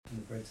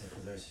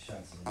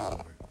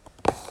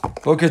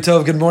Boker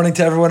Tov, good morning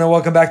to everyone and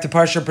welcome back to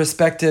Parsha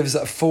Perspectives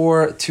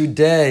for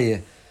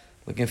today.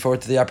 Looking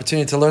forward to the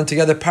opportunity to learn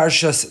together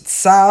Parshas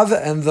Tzav,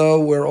 and though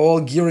we're all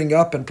gearing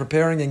up and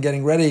preparing and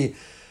getting ready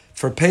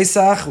for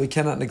Pesach, we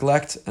cannot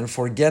neglect and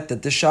forget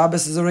that this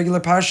Shabbos is a regular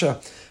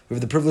Parsha. We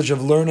have the privilege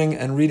of learning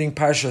and reading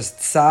Parshas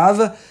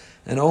Tzav,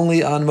 and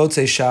only on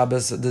Motzei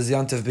Shabbos does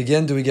Yantiv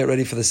begin. Do we get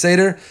ready for the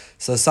Seder?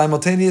 So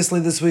simultaneously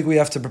this week we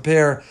have to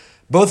prepare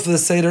both for the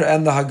Seder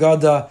and the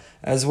Haggadah,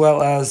 as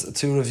well as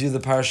to review the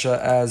Parsha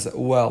as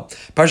well.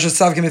 Parshas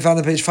Tzav can be found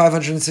on page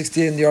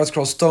 568 in the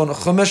ArtScroll Stone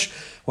Chumash.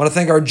 I want to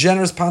thank our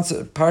generous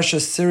Parsha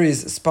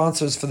series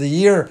sponsors for the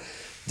year.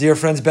 Dear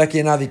friends Becky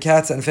and Avi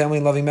Katz, and family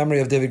in loving memory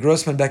of David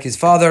Grossman, Becky's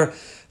father.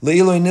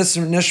 Le'iloi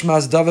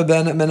Nishmas David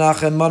ben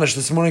Menachem Manish.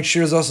 This morning's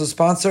shir is also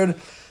sponsored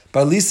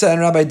by Lisa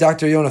and Rabbi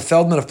Dr. Yonah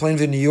Feldman of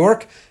Plainview, New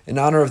York, in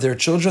honor of their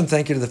children.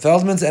 Thank you to the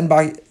Feldmans, and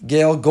by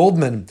Gail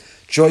Goldman,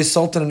 Joy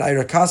Sultan and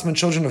Ira Kosman,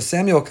 children of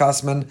Samuel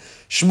Kosman,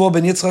 Shmuel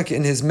ben Yitzchak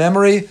in his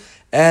memory,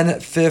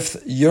 and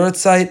fifth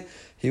Yurtzeit.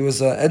 He was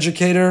an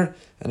educator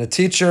and a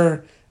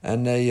teacher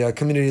and a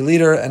community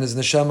leader, and his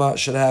neshama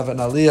should have an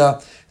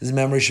aliyah. His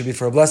memory should be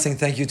for a blessing.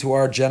 Thank you to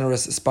our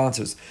generous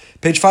sponsors.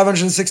 Page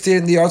 568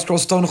 in the ArtScroll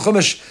Stone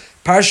Chumash,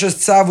 Parshas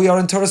Tzav. We are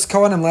in Toras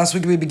Kohanim. Last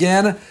week we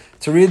began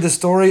to read the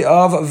story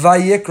of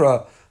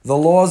Vayikra, the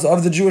laws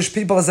of the Jewish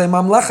people as a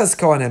Mamlechas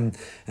Kohanim,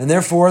 and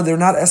therefore they're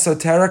not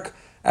esoteric,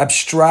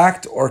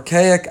 abstract,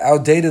 archaic,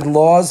 outdated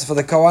laws for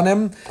the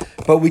Kohanim,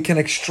 but we can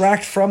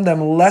extract from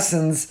them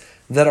lessons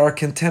that are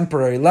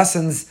contemporary,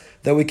 lessons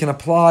that we can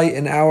apply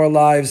in our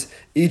lives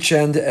each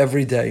and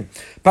every day.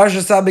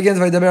 Parshas Tzav begins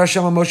by Daber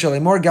Hashem Moshe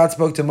Lemor. God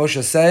spoke to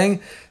Moshe saying,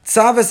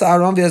 Tzaves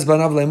Aaron v'ez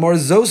banav Lemor,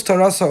 Zos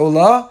Taras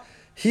ha'olah,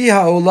 Hi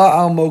ha'olah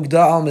al mogda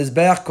al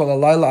mizbeach kol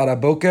halayla ad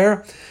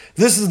haboker.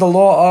 This is the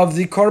law of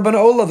the Korban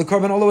Olah. The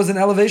Korban Olah was an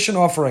elevation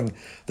offering.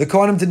 The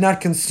Kohanim did not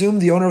consume,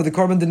 the owner of the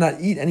Korban did not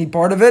eat any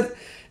part of it.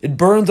 It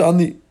burned on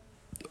the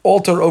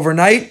altar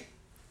overnight.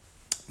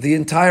 The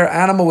entire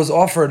animal was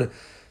offered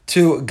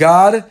to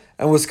God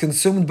and was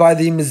consumed by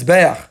the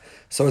Mizbeach.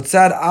 So it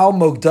said, Al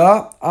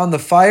Mogda, on the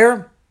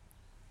fire,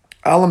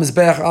 Al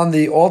Mizbeach, on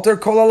the altar,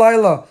 Kol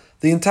halayla,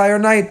 the entire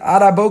night,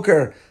 Ad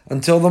haboker,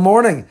 until the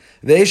morning.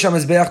 Ve'esh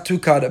Mizbeach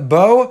tukad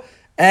bo,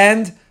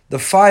 and the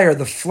fire,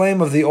 the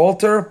flame of the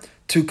altar,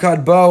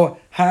 tukad bo,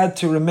 had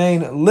to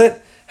remain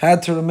lit,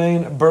 had to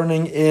remain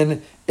burning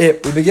in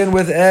it. We begin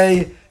with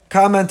a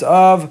comment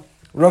of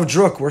Rav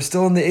Druk. We're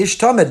still in the Eish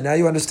Tamid. Now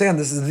you understand,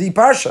 this is the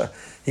Parsha.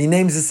 He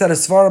names a set of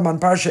Svarim on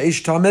Parsha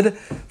Eish Tamid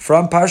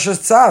from Parshas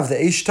Tzav, the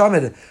Eish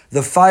Tamid,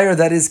 the fire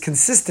that is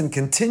consistent,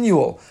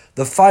 continual,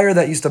 the fire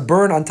that used to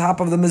burn on top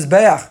of the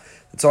Mizbeach.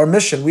 It's our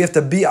mission. We have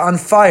to be on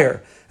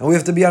fire. And we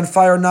have to be on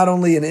fire not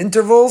only in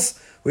intervals,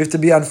 we have to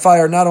be on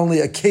fire not only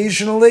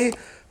occasionally,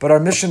 but our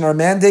mission, our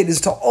mandate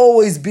is to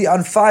always be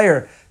on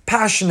fire,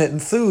 passionate,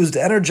 enthused,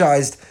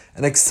 energized,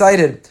 and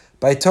excited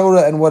by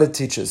Torah and what it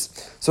teaches.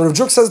 So Rav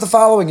Druk says the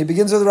following. He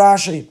begins with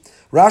Rashi.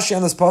 Rashi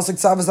on this pasuk,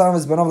 Tzav Aaron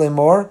is banav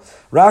lemor.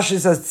 Rashi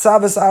says,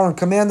 Tzav Aaron,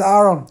 command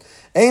Aaron.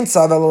 Ein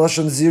tzav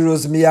elashon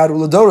ziruz miyad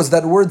uladoros.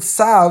 That word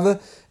tzav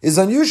is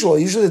unusual.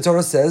 Usually the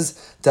Torah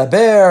says,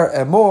 Taber,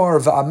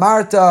 Emor,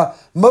 Va'amarta.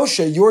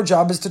 Moshe, your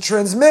job is to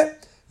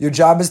transmit. Your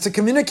job is to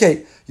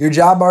communicate. Your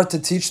job are to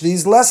teach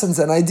these lessons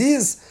and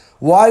ideas.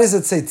 Why does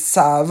it say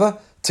tzav,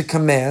 to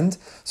command?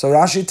 So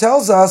Rashi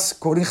tells us,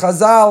 quoting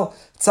Chazal,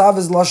 tzav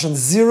is lashon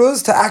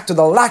ziruz, to act with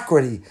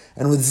alacrity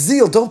and with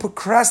zeal. Don't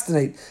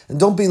procrastinate and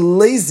don't be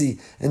lazy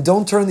and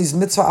don't turn these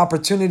mitzvah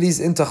opportunities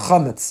into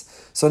chametz.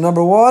 So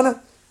number one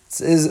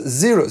is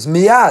ziruz,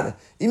 miyad,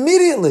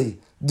 immediately.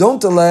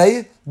 Don't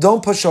delay,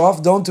 don't push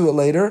off, don't do it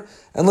later.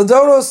 And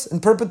ladoros, in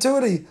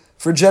perpetuity,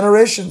 for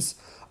generations.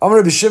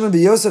 Why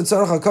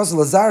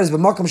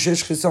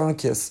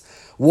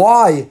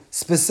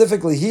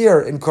specifically here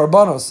in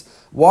Korbanos?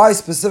 Why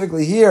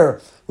specifically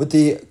here with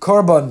the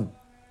Korban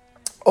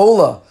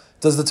Olah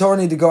does the Torah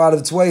need to go out of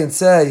its way and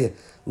say,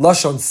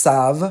 Lashon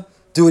Sav,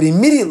 do it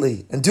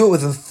immediately and do it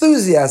with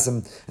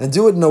enthusiasm and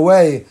do it in a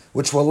way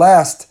which will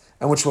last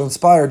and which will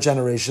inspire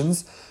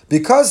generations?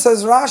 Because,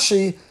 says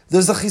Rashi,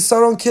 there's a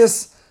chisaron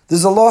kiss.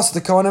 There's a loss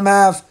the Kohanim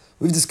have.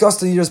 We've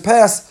discussed in years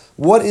past.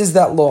 What is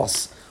that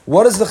loss?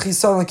 What is the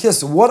chisaron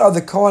kiss? What are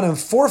the Kohanim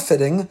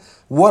forfeiting?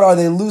 What are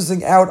they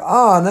losing out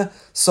on?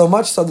 So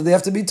much so that they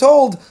have to be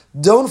told,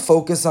 don't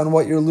focus on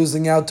what you're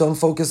losing out. Don't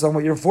focus on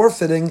what you're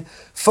forfeiting.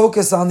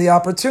 Focus on the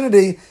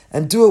opportunity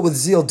and do it with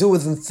zeal, do it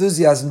with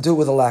enthusiasm, do it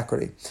with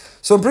alacrity.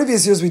 So in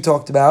previous years we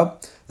talked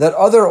about that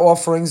other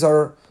offerings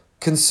are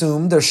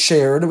consumed, they're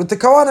shared with the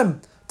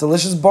Kohanim.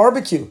 Delicious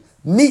barbecue,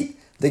 meat.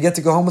 They get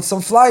to go home with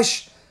some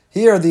flesh.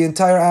 Here, the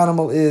entire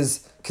animal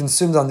is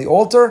consumed on the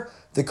altar.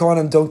 The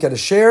Kohanim don't get a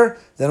share.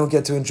 They don't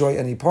get to enjoy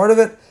any part of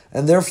it.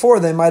 And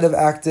therefore, they might have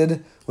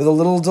acted with a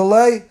little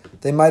delay.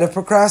 They might have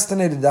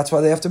procrastinated. That's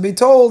why they have to be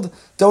told,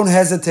 don't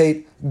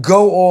hesitate,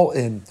 go all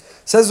in.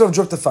 Says Rav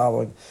Druk the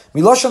following.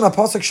 Miloshan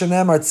HaPasuk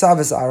Shenemar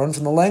Tzav Aaron,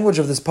 from the language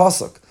of this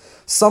pasuk,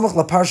 samach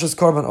la parshas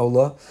korban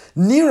ola,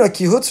 nira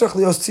ki hutzrach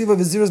lios tziva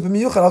v'ziras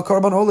b'miyuchad al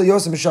korban ola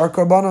yosem mishar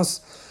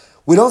korbanos.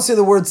 We don't see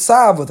the word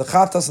sav with the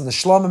chatas and the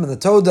shlamim and the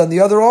toda and the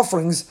other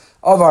offerings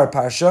of our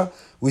parsha.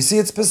 We see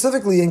it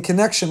specifically in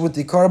connection with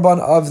the korban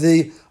of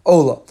the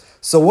ola.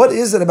 So what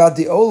is it about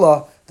the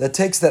ola that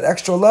takes that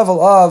extra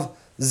level of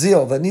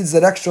zeal, that needs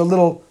that extra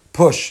little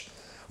push?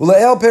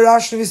 Ula'el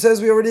Perashni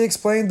says, we already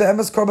explained the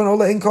emes korban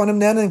ola in kohanim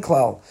nenen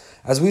klal.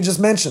 As we just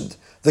mentioned,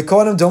 the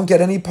kohanim don't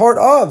get any part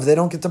of, they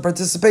don't get to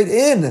participate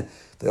in.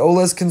 The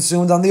ola is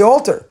consumed on the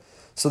altar.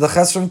 So the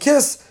chesron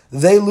kis,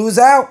 they lose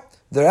out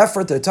their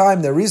effort, their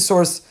time, their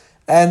resource,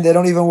 and they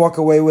don't even walk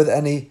away with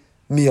any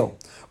meal.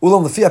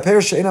 However,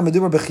 says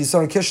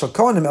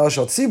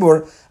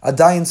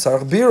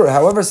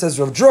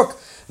Rav Druk,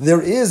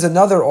 there is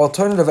another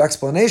alternative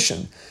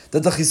explanation,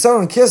 that the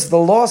chisaron kis, the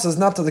loss is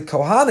not to the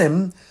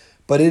kohanim,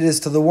 but it is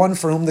to the one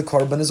for whom the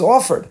korban is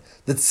offered,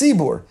 the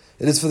tzibur.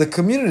 It is for the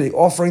community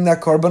offering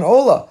that korban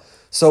ola.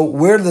 So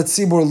where did the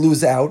tzibur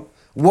lose out?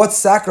 What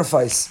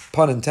sacrifice,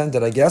 pun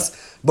intended, I guess,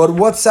 but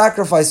what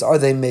sacrifice are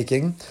they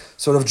making?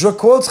 So Rav Druk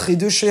quotes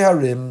Chidushei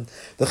Harim.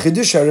 The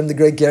Chidushei Harim, the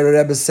great Gerer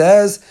Rebbe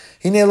says,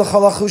 Hinei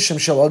l'chol hachushim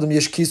shel adam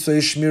yesh kisui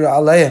shmira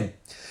aleim.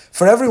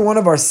 For every one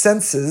of our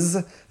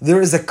senses, there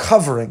is a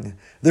covering.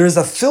 There is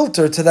a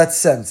filter to that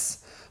sense.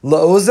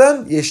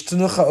 La'ozen yesh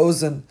tenucha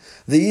ozen.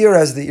 The ear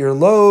has the ear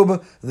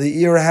lobe.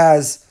 The ear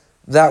has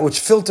that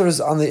which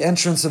filters on the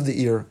entrance of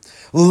the ear.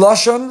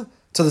 Lashon,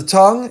 to the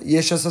tongue,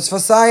 yesh asas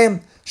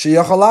fasayim.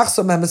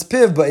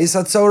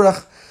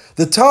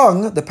 The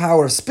tongue, the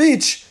power of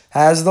speech,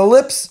 has the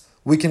lips.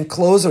 We can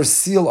close or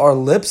seal our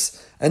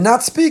lips and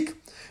not speak.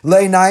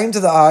 Le'inayim, to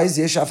the eyes,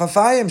 the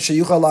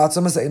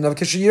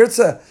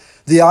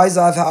eyes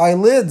have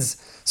eyelids.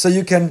 So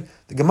you can,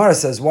 the Gemara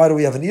says, why do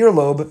we have an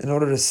earlobe? In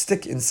order to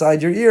stick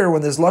inside your ear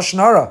when there's lashon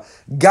hara,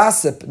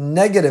 gossip,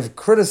 negative,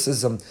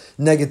 criticism,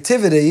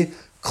 negativity.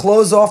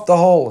 Close off the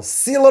hole.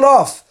 Seal it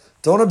off.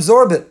 Don't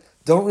absorb it.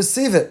 Don't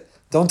receive it.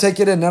 Don't take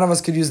it in. None of us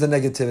could use the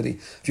negativity.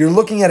 If you're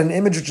looking at an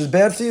image which is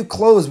bad for you,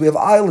 close. We have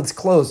eyelids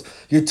closed.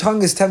 Your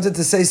tongue is tempted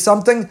to say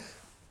something,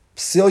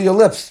 seal your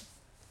lips.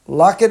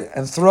 Lock it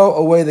and throw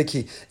away the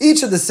key.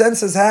 Each of the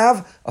senses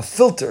have a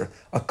filter,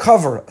 a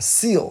cover, a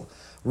seal.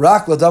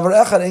 Rak l'davar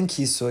echad en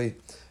kisui.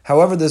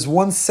 However, there's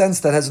one sense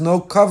that has no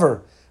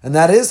cover, and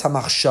that is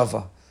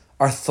hamachshava,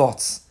 our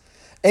thoughts.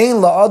 Ein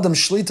la'adam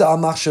shlita al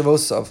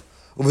machshavosav.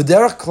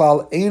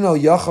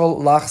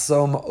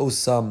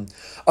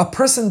 A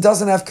person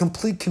doesn't have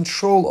complete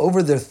control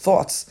over their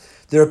thoughts.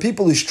 There are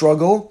people who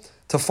struggle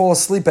to fall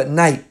asleep at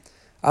night.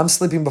 I'm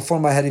sleeping before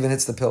my head even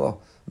hits the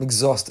pillow. I'm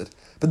exhausted.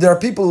 But there are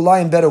people who lie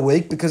in bed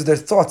awake because their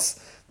thoughts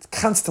are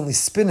constantly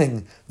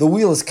spinning. The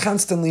wheel is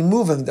constantly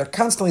moving. They're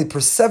constantly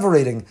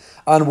perseverating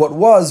on what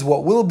was,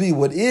 what will be,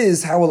 what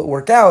is, how will it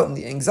work out, and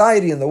the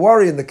anxiety and the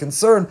worry and the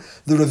concern,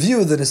 the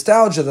review, the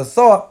nostalgia, the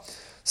thought.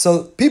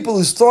 So people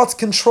whose thoughts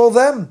control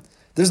them,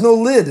 there's no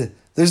lid,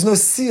 there's no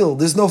seal,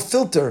 there's no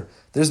filter,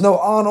 there's no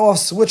on-off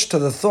switch to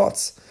the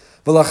thoughts.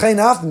 Even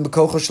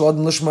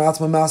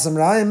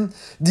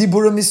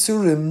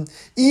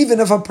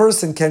if a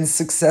person can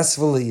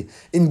successfully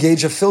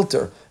engage a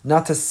filter,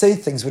 not to say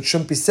things which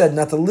shouldn't be said,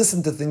 not to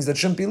listen to things that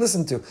shouldn't be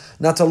listened to,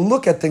 not to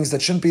look at things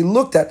that shouldn't be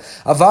looked at.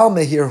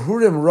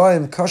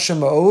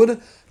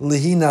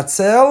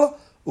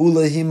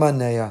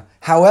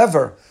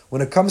 However,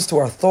 when it comes to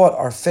our thought,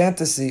 our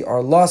fantasy,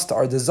 our lust,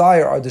 our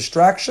desire, our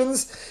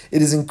distractions,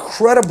 it is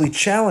incredibly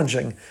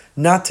challenging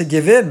not to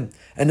give in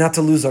and not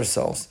to lose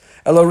ourselves.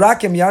 We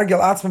can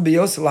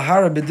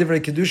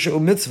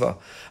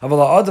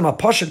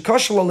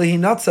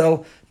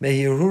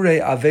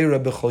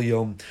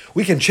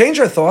change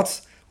our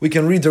thoughts, we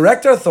can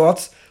redirect our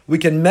thoughts, we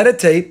can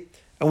meditate,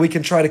 and we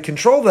can try to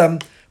control them,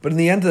 but in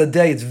the end of the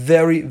day, it's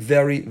very,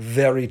 very,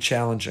 very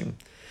challenging.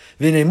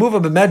 A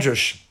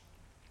Medrash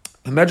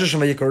from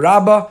Vayikra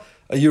Rabbah,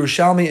 a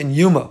Yerushalmi, and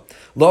Yuma.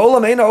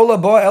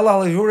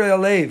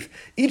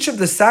 Each of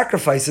the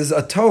sacrifices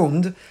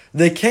atoned,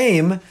 they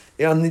came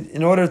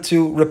in order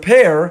to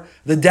repair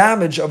the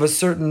damage of a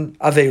certain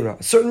aveira,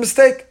 a certain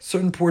mistake,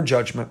 certain poor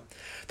judgment.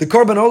 The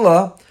Korban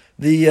Ola,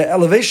 the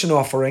elevation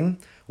offering,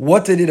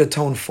 what did it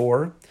atone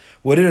for?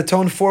 What it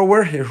atoned for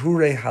were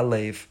Hirhure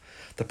Halev.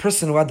 The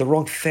person who had the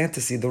wrong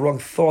fantasy, the wrong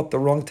thought, the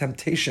wrong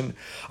temptation,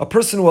 a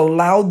person who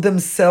allowed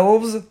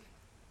themselves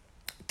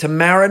to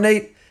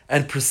marinate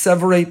and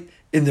perseverate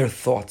in their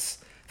thoughts.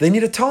 They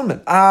need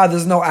atonement.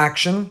 There's no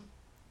action.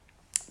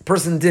 The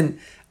person didn't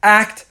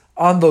act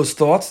on those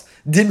thoughts,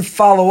 didn't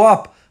follow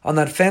up on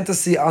that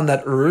fantasy, on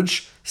that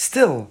urge.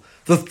 Still,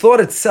 the thought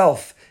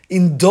itself,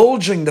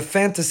 indulging the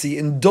fantasy,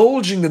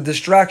 indulging the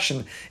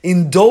distraction,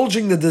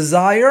 indulging the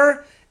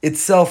desire,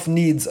 itself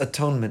needs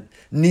atonement,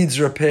 needs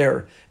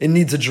repair, it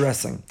needs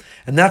addressing.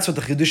 And that's what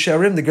the Chidushei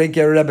Harim, the great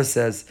Gerer Rebbe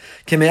says.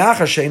 Since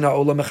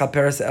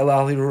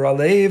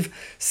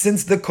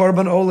the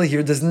Korban Ola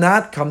here does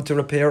not come to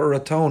repair or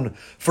atone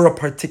for a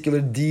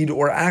particular deed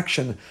or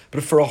action,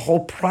 but for a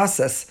whole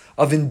process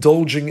of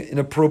indulging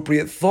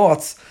inappropriate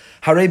thoughts,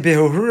 Hare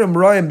behurim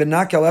roim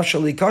benakel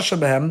efshali kasha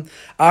behem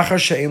achar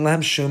she'en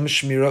lehem shum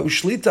shmira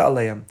ushlita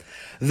aleim.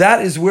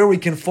 That is where we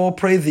can fall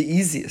prey the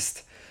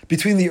easiest.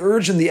 Between the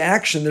urge and the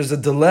action, there's a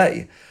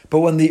delay.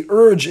 But when the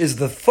urge is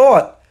the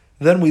thought,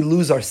 then we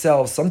lose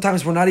ourselves.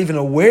 Sometimes we're not even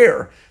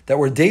aware that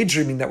we're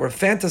daydreaming, that we're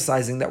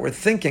fantasizing, that we're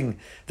thinking,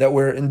 that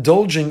we're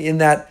indulging in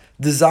that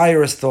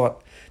desirous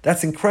thought.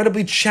 That's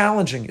incredibly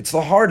challenging. It's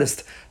the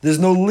hardest. There's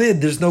no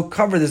lid, there's no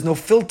cover, there's no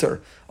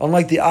filter,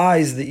 unlike the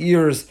eyes, the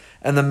ears,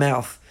 and the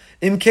mouth.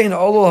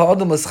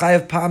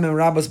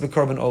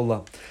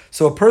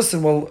 So a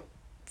person will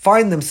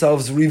find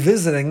themselves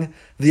revisiting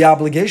the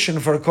obligation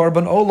for a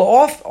korban ola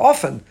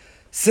often,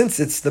 since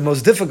it's the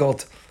most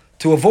difficult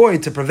to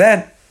avoid, to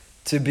prevent,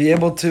 to be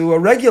able to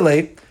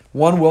regulate.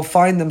 One will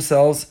find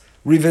themselves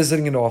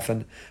revisiting it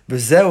often. So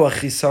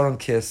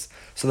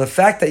the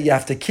fact that you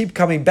have to keep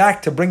coming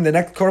back to bring the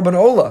next korban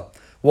ola,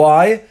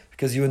 why?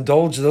 Because you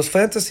indulge those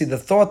fantasy, the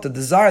thought, the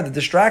desire, the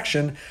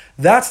distraction.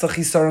 That's the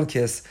chisaron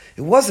kiss.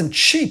 It wasn't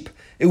cheap.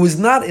 It was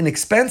not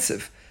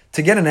inexpensive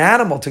to get an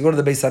animal to go to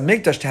the Beis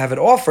HaMikdash, to have it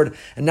offered,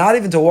 and not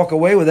even to walk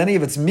away with any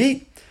of its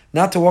meat,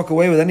 not to walk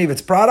away with any of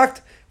its product.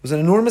 It was an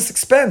enormous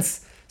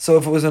expense. So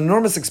if it was an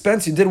enormous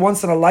expense you did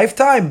once in a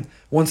lifetime,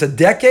 once a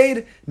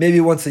decade, maybe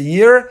once a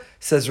year,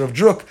 says Rav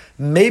Druk,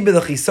 maybe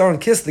the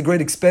chisaron kiss, the great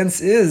expense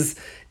is,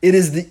 it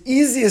is the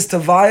easiest to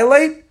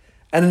violate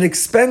and an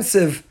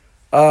expensive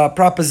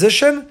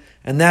proposition,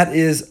 and that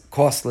is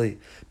costly.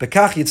 And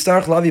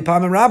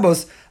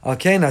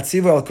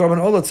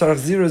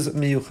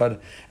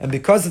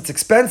because it's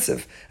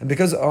expensive, and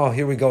because,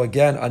 here we go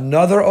again,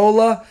 another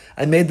ola,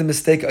 I made the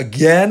mistake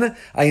again,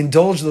 I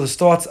indulged those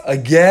thoughts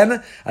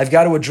again, I've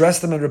got to address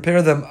them and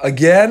repair them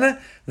again.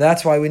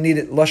 That's why we need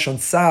it lashon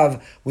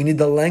sav. We need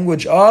the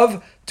language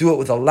of do it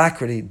with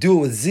alacrity, do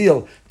it with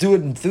zeal, do it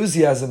with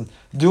enthusiasm,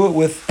 do it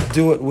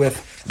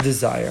with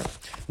desire.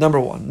 Number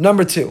one.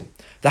 Number two,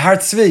 the Har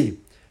Tzvi,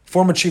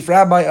 former chief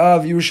rabbi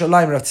of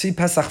Yerushalayim, Rav Tzvi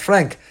Pesach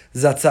Frank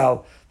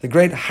Zatzal, the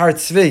great Har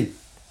Tzvi.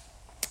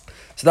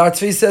 So the Har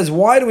Tzvi says,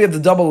 why do we have the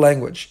double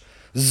language?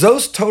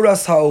 Zos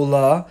Toras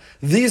ha'olah,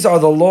 these are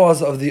the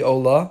laws of the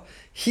olah.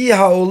 Hi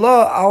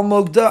ha'olah al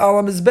mogda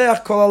al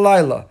mizbeach kol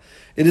halayla.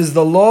 It is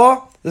the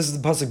law. This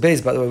is the Pasuk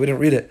Beis, by the way. We didn't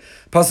read it.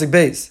 Pasuk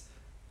Beis.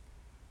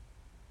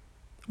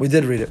 We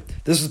did read it.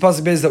 This was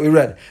Pasuk Beis that we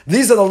read.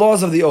 These are the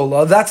laws of the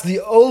olah. That's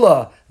the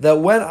olah that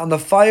went on the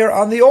fire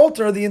on the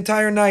altar the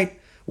entire night.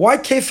 Why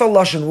Kefa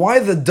Lashon? Why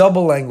the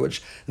double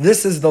language?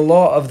 This is the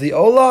law of the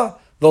olah,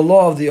 the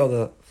law of the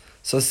olah.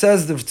 So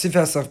says the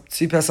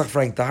Tzvi Pesach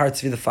Frank, the Har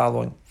Tzvi, the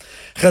following.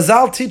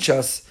 Chazal teach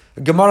us,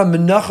 Gemara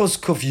Menachos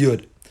Kuf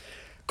Yud.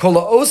 Kol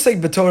ha'osek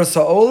b'Torah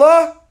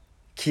ha'olah,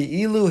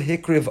 ki'ilu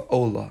hikriv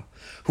olah.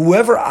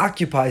 Whoever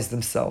occupies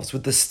themselves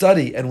with the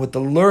study and with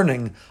the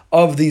learning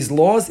of these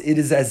laws, it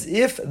is as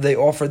if they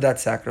offered that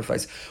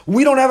sacrifice.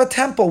 We don't have a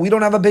temple. We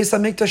don't have a Beis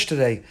HaMikdash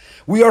today.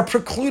 We are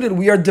precluded.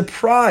 We are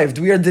deprived.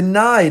 We are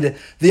denied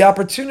the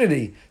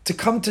opportunity to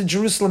come to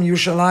Jerusalem,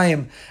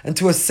 Yerushalayim, and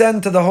to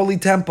ascend to the Holy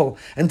Temple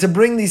and to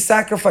bring these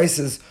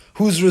sacrifices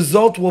whose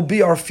result will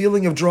be our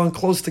feeling of drawing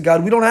close to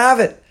God. We don't have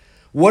it.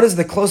 What is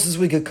the closest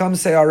we could come,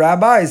 say our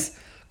rabbis?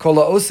 Kol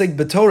ha'osek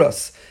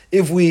b'Toras.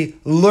 If we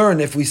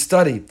learn, if we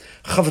study.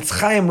 Chavetz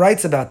Chaim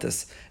writes about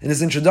this in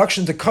his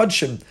introduction to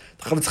Kodshim.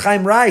 Chavetz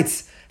Chaim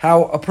writes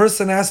how a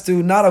person has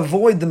to not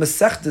avoid the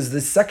Masechtas,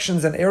 the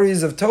sections and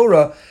areas of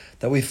Torah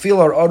that we feel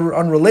are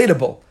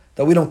unrelatable,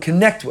 that we don't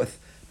connect with,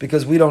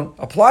 because we don't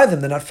apply them,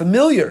 they're not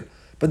familiar.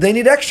 But they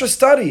need extra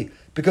study,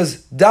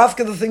 because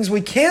dafka, the things we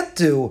can't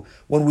do,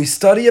 when we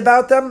study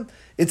about them,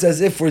 it's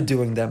as if we're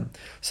doing them.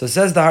 So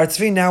says the Har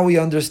Tzvi, now we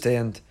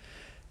understand.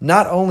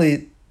 Not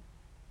only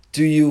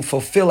do you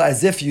fulfill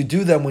as if you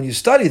do them when you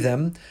study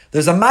them,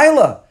 there's a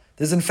maila.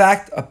 There's in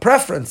fact a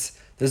preference.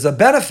 There's a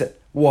benefit.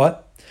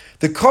 What?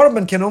 The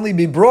korban can only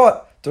be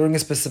brought during a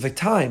specific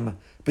time,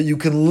 but you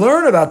can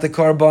learn about the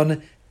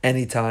korban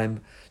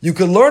anytime. You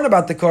can learn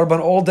about the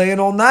korban all day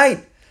and all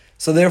night.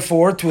 So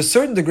therefore, to a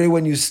certain degree,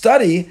 when you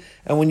study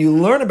and when you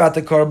learn about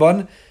the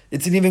korban,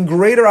 it's an even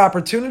greater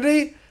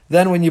opportunity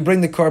than when you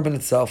bring the korban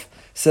itself.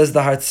 Says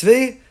the Har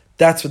Tzvi,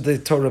 that's what the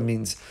Torah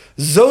means.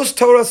 Zos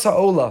Torah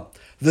ha'olah.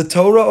 The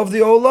Torah of the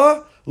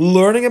Olah,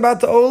 learning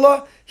about the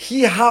Olah,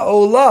 hi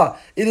ha'olah.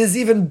 It is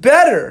even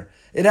better.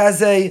 It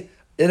has a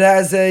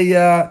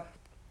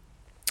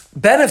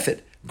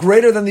benefit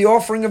greater than the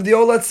offering of the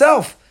Olah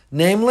itself.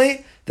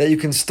 Namely, that you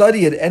can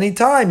study at any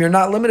time. You're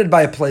not limited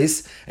by a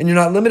place, and you're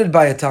not limited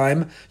by a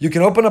time. You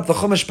can open up the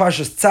Chumash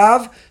Parshas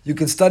Tzav. You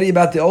can study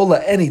about the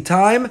Olah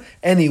anytime,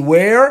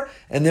 anywhere,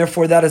 and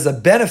therefore that is a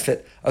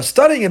benefit of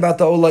studying about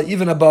the Olah,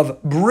 even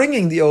above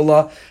bringing the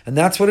Olah, and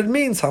that's what it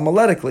means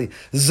homiletically.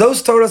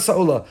 Zos Torah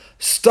Sa'olah,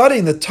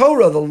 studying the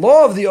Torah, the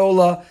law of the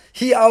Olah,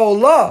 hi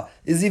ha'olah,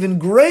 is even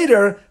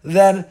greater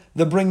than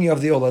the bringing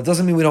of the Olah. It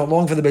doesn't mean we don't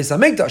long for the Beis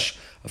HaMikdash.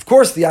 Of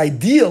course, the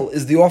ideal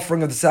is the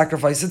offering of the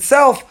sacrifice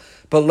itself,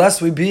 but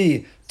lest we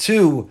be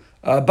too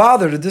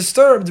bothered or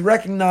disturbed,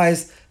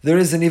 recognize there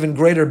is an even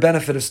greater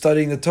benefit of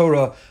studying the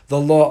Torah, the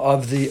law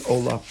of the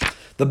Olah.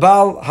 The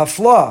Baal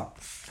Hafla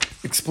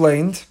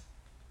explained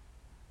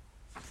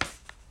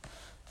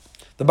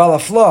The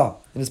Balafla,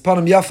 in his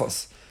Panim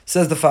Yafos,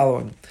 says the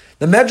following.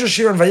 The Medrash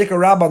here in Vayikra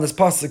Rabbah on this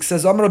pasuk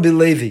says, Amar Rabbi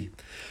Levi,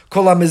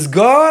 Kol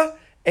HaMizgah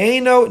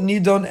Eino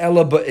Nidon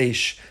Ela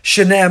Ba'esh,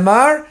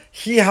 Shene'emar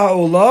Hi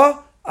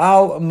Ha'olah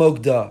Al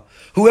Mogda.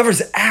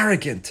 Whoever's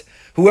arrogant,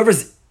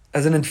 whoever's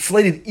has an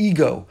inflated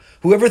ego,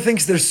 whoever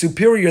thinks they're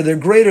superior, they're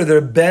greater,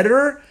 they're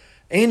better,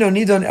 Eino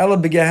Nidon Ela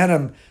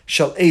B'Gehenem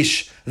Shel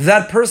Eish.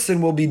 That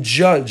person will be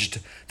judged.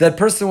 That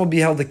person will be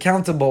held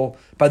accountable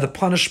by the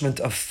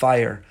punishment of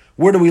fire.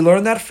 Where do we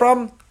learn that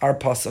from? Our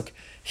pasuk.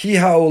 Hi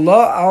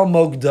ha'olah al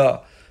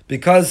mogda.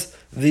 Because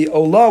the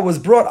olah was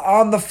brought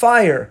on the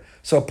fire.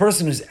 So a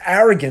person who's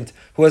arrogant,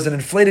 who has an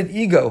inflated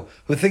ego,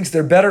 who thinks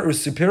they're better or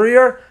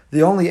superior,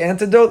 the only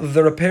antidote,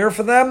 the repair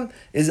for them,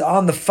 is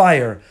on the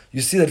fire.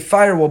 You see that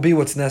fire will be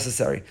what's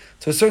necessary.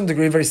 To a certain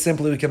degree, very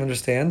simply, we can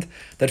understand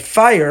that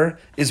fire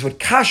is what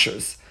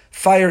kashers.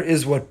 Fire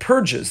is what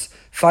purges.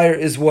 Fire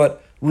is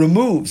what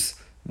removes.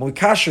 When we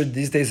kasher,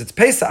 these days it's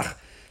Pesach.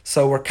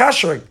 So we're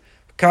kashering.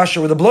 We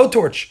kasher with a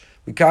blowtorch.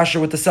 We kasher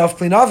with the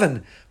self-clean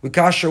oven. We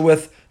kasher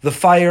with the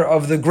fire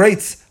of the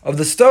grates, of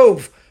the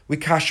stove. We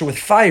kasher with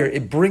fire.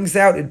 It brings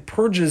out, it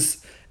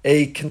purges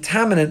a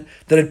contaminant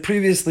that had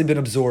previously been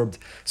absorbed.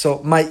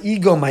 So my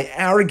ego, my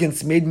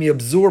arrogance made me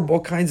absorb all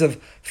kinds of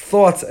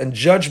thoughts and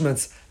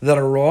judgments that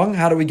are wrong.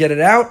 How do we get it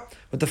out?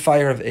 With the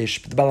fire of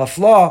Eish. But the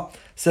Balafla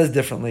says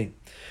differently.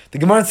 The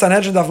Gemara in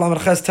Sanhedrin Daf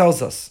Lamed Ches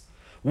tells us,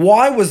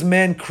 why was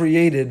man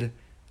created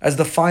as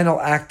the final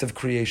act of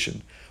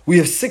creation? We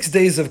have 6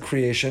 days of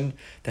creation,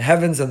 the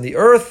heavens and the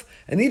earth,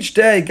 and each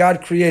day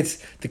God creates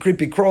the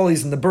creepy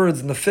crawlies and the birds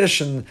and the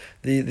fish and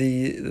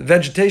the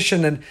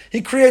vegetation, and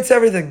He creates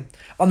everything.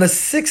 On the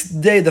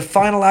 6th day, the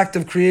final act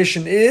of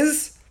creation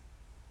is,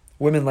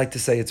 women like to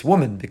say it's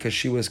woman because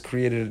she was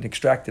created and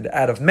extracted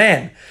out of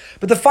man.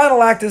 But the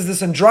final act is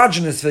this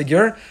androgynous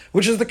figure,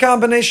 which is the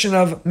combination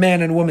of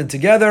man and woman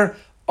together.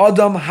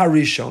 Adam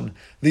Harishon,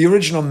 the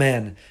original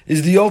man,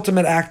 is the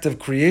ultimate act of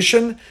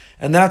creation,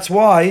 and that's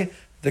why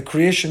the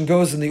creation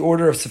goes in the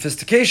order of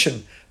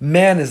sophistication.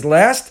 Man is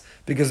last,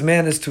 because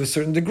man is to a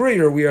certain degree,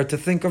 or we are to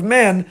think of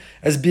man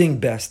as being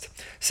best.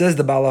 Says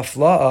the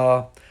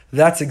Balafla,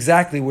 that's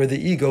exactly where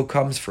the ego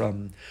comes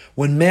from.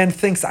 When man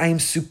thinks, I am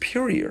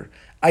superior,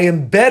 I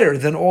am better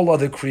than all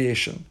other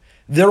creation,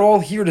 they're all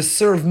here to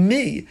serve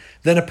me,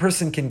 then a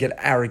person can get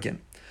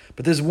arrogant.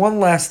 But there's one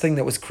last thing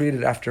that was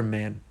created after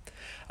man.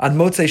 On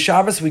Motzei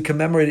Shabbos, we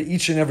commemorate it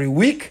each and every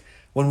week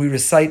when we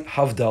recite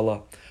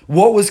Havdalah.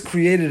 What was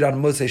created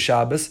on Motzei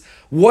Shabbos?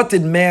 What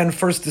did man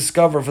first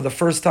discover for the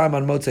first time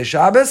on Motzei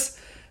Shabbos?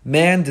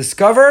 Man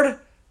discovered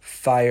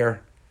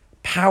fire,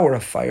 power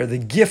of fire, the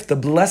gift, the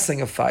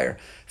blessing of fire.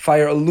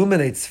 Fire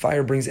illuminates,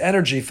 fire brings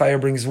energy, fire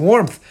brings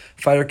warmth.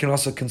 Fire can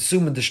also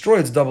consume and destroy,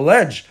 it's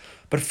double-edged.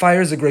 But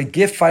fire is a great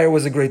gift, fire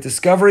was a great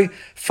discovery,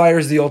 fire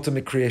is the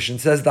ultimate creation.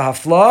 Says the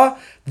Hafla,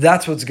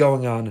 that's what's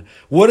going on.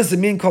 What does it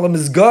mean, Kol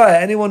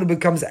HaMizgah? Anyone who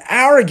becomes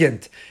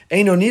arrogant,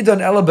 Eino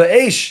Nidon Ela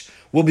Ba'esh,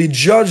 will be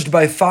judged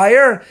by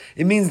fire.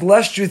 It means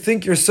lest you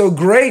think you're so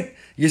great,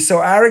 you're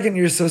so arrogant,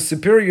 you're so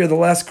superior, you're the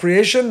last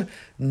creation.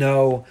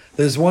 No,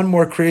 there's one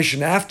more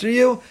creation after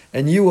you,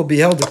 and you will be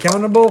held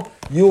accountable.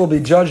 You will be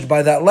judged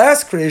by that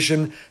last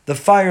creation, the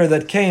fire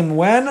that came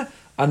when?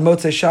 On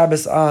Motzei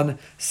Shabbos on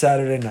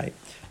Saturday night.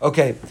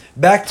 Okay,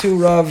 back to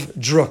Rav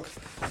Druk.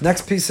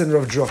 Next piece in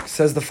Rav Druk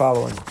says the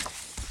following.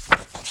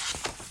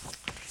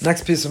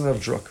 Next piece in Rav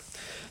Druk.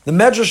 The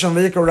Medrash on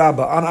Vayikra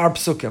Rabbah on our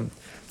psukim.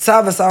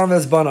 Tzavas Aaron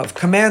Vezbanav.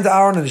 Command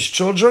Aaron and his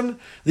children.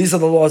 These are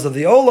the laws of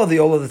the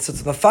Olah that sits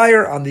in the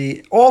fire on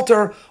the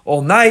altar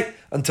all night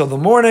until the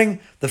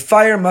morning. The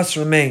fire must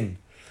remain.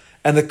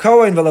 And the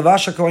Kohen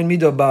v'lavasha Kohen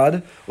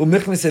midobad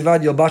u'michnis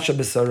evad yilbasha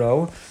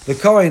b'saro. The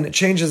Kohen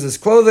changes his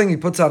clothing. He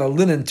puts on a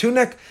linen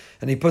tunic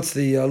and he puts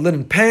the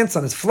linen pants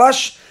on his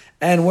flesh.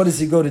 And what does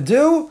he go to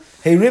do?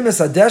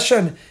 Heirimis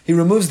adesha. He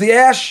removes the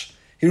ash.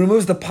 He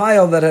removes the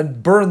pile that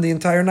had burned the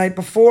entire night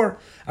before.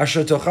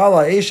 Asher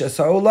tochala eish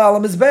esa'olah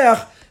al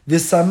hamizbeach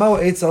v'samo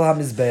eitz al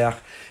hamizbeach.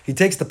 He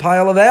takes the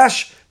pile of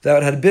ash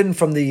that had been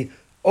from the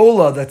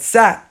olah that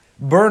sat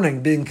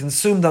burning, being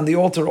consumed on the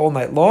altar all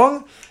night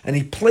long, and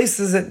he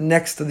places it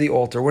next to the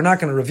altar. We're not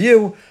going to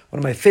review one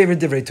of my favorite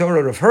Divrei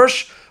Torah of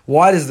Hirsch.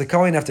 Why does the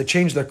Kohen have to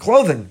change their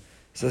clothing?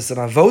 So it's an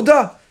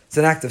avoda, it's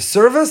an act of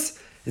service.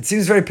 It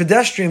seems very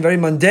pedestrian, very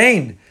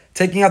mundane.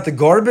 Taking out the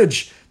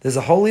garbage, there's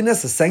a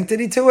holiness, a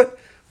sanctity to it.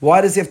 Why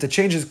does he have to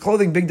change his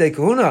clothing, Big Day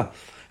Kahuna?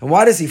 And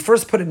why does he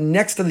first put it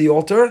next to the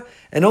altar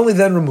and only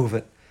then remove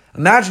it?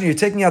 Imagine you're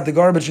taking out the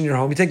garbage in your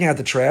home, you're taking out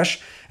the trash,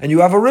 and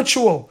you have a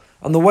ritual.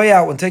 On the way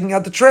out, when taking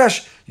out the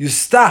trash, you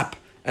stop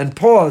and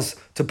pause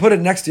to put it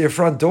next to your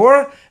front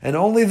door, and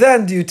only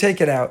then do you take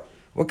it out.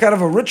 What kind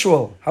of a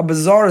ritual? How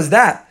bizarre is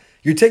that?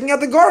 You're taking out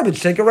the garbage,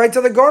 take it right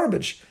to the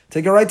garbage.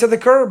 Take it right to the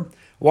curb.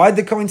 Why did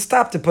the Kohen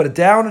stop to put it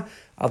down?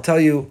 I'll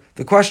tell you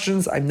the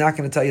questions. I'm not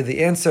going to tell you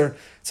the answer.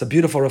 It's a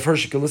beautiful Rav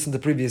Hirsch. You can listen to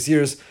previous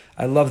years.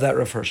 I love that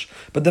Rav Hirsch.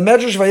 But the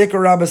Medrash Vayikra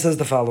Rabbah says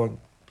the following.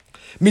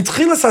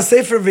 Mitchilas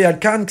HaSefer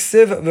v'yadkan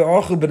ksiv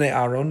v'orchu b'nei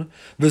Aaron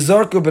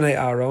v'zorku b'nei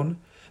Aaron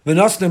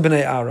v'nosnu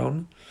b'nei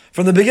Aaron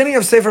From the beginning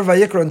of Sefer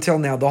Vayikra until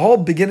now, the whole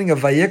beginning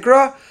of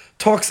Vayikra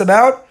talks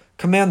about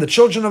command the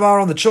children of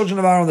Aaron, the children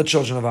of Aaron, the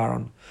children of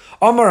Aaron.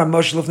 Amar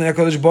Moshe lifnei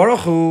HaKadosh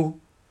Baruch Hu,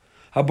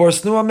 Habor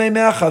snua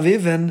meimei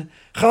chavivin,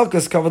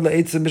 chalkas kavod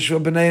le'etzim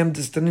b'shvil b'neiim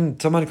distanin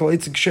taman kol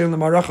etzim ksherim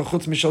l'maracha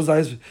chutz mishal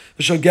zayis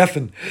v'shal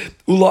gefen.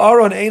 Ula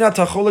Aaron eina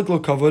tacholik lo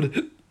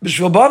kavod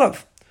b'shvil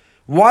banav.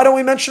 Why don't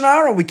we mention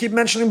Aaron? We keep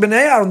mentioning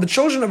Bnei Aaron, the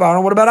children of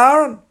Aaron. What about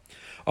Aaron?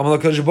 Amar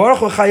HaKadosh Baruch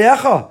Hu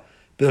chayecha,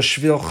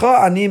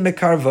 b'shvilcha ani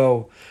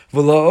mekarvo,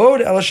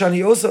 v'la'od ela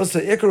shani osa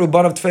ikaru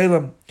banav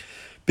tfeilim.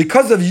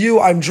 Because of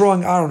you, I'm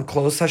drawing Aaron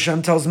close,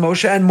 Hashem tells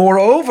Moshe, and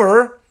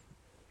moreover,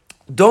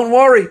 don't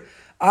worry,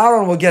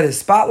 Aaron will get his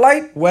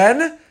spotlight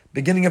when?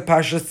 Beginning of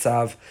Parshas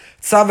Tzav.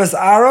 Tzav is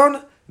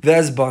Aaron,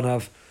 there's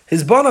Banav.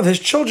 His Banav, his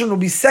children will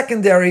be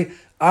secondary,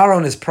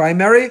 Aaron is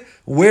primary.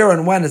 Where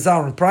and when is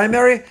Aaron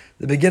primary?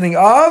 The beginning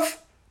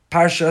of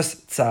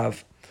Parshas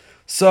Tzav.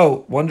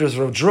 So, wonders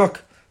Rav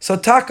Druk, so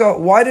Taka,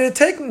 why did it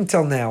take him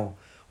until now?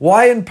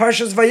 Why in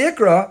Parshas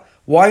Vayikra,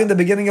 why in the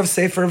beginning of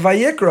Sefer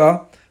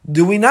Vayikra,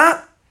 do we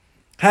not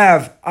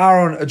have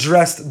Aaron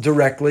addressed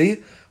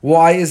directly?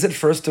 Why is it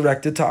first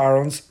directed to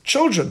Aaron's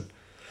children?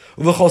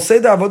 And here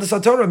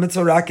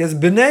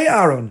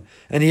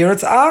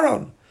it's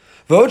Aaron.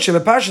 The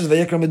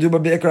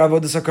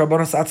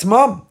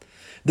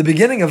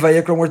beginning of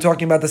Vayikra, we're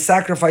talking about the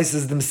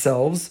sacrifices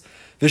themselves.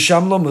 And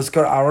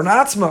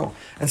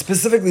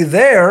specifically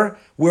there,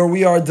 where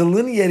we are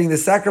delineating the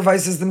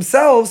sacrifices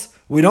themselves,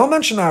 we don't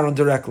mention Aaron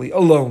directly,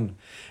 alone.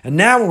 And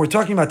now when we're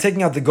talking about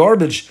taking out the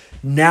garbage,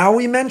 now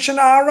we mention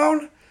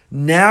Aaron?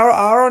 Now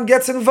Aaron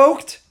gets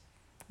invoked?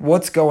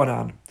 What's going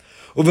on?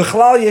 And the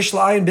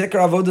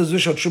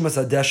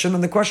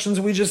questions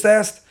we just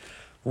asked,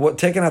 what,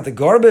 taking out the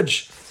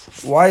garbage?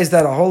 Why is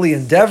that a holy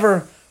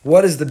endeavor?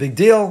 What is the big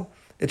deal?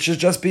 It should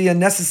just be a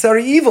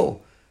necessary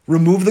evil.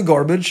 Remove the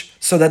garbage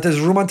so that there's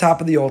room on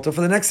top of the altar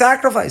for the next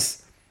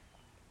sacrifice.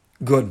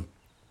 Good.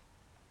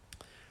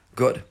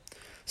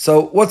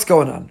 So what's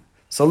going on?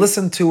 So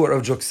listen to what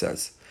Rav Druk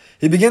says.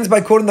 He begins by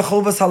quoting the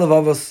Chovas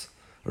HaLevavos,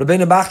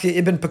 Rabbeinu Bachya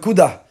ibn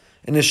Pekuda,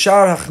 in his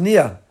Sha'ar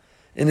HaChniyah,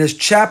 in his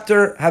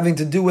chapter having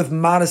to do with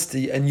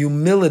modesty and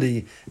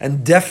humility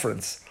and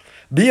deference.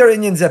 Biyar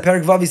Inyan Zeh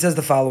Perek Vav, he says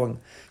the following,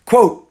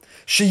 quote,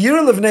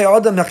 Sheyir levnei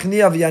adam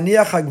hachniyah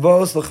v'yaniach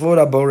hagvos l'chvod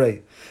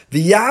haborei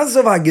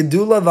v'yazov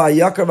hagedula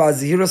v'ayakar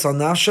v'azihiras al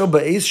nafsho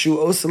ba'es shu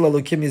osel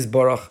elokim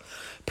yizbarach.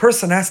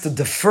 Person has to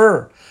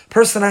defer.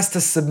 Person has to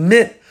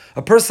submit.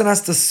 A person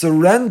has to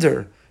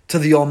surrender to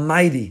the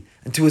Almighty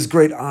and to His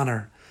great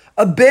honor.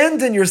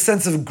 Abandon your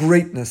sense of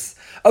greatness.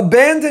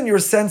 Abandon your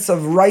sense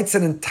of rights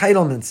and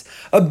entitlements.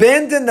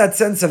 Abandon that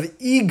sense of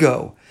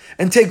ego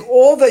and take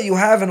all that you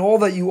have and all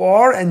that you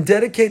are and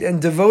dedicate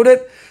and devote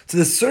it to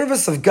the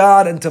service of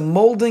God and to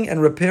molding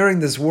and repairing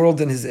this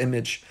world in His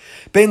image.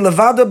 Whether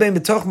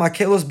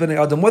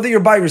you're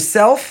by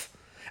yourself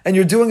and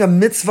you're doing a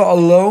mitzvah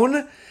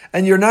alone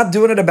and you're not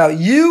doing it about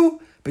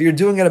you, but you're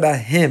doing it about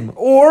Him.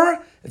 Or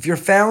if you're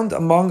found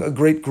among a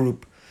great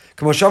group.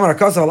 There, Rabbeinu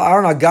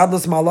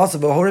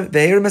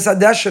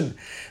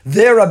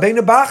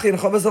Bachya in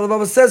Chovas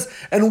HaLevavos says,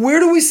 and where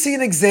do we see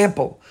an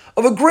example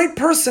of a great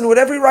person with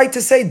every right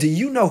to say, do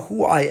you know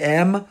who I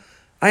am?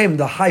 I am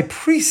the high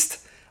priest.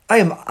 I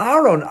am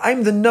Aaron.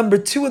 I'm the number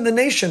 2 in the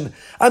nation.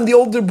 I'm the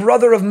older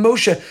brother of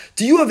Moshe.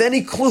 Do you have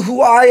any clue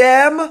who I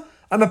am?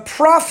 I'm a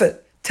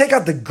prophet. Take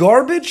out the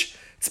garbage?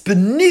 It's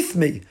beneath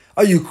me.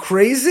 Are you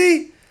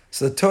crazy?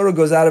 So the Torah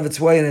goes out of its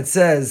way and it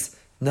says,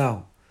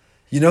 no.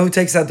 You know who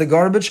takes out the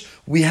garbage?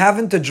 We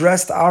haven't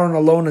addressed Aaron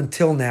alone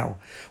until now.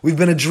 We've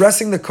been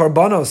addressing the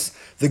karbanos,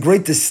 the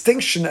great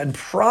distinction and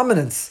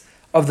prominence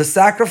of the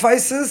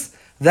sacrifices,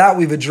 that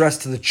we've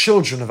addressed to the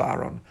children of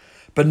Aaron.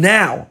 But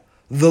now,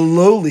 the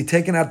lowly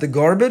taking out the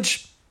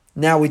garbage,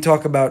 now we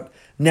talk about,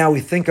 now we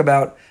think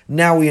about,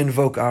 now we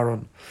invoke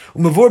Aaron.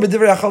 Says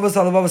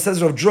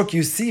Rav Druk,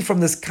 you see from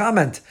this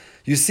comment,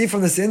 you see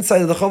from this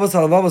insight of the Chovas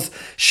HaLevavos,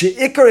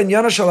 she'ikar in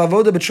Yana shel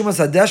avoda b'trumas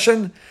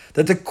hadeshen,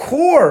 that the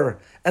core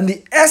and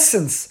the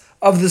essence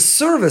of the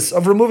service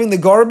of removing the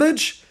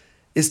garbage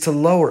is to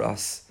lower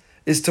us,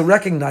 is to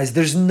recognize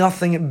there's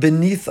nothing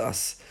beneath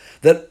us,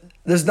 that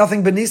there's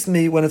nothing beneath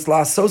me when it's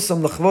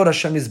la'asosam l'chvod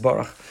Hashem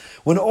yizbarach.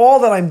 When all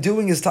that I'm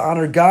doing is to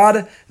honor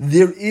God,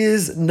 there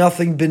is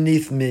nothing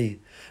beneath me.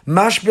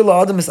 When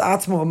it's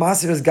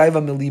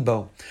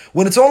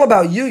all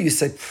about you, you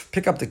say,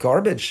 pick up the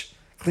garbage,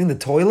 clean the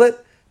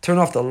toilet, turn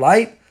off the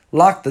light,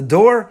 lock the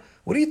door.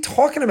 What are you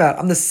talking about?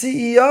 I'm the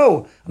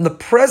CEO. I'm the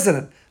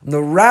president. I'm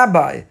the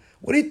rabbi.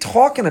 What are you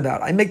talking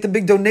about? I make the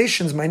big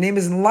donations. My name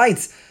is in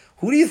lights.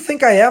 Who do you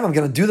think I am? I'm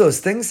going to do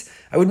those things.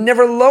 I would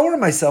never lower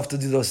myself to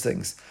do those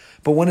things.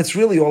 But when it's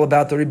really all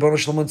about the Ribbono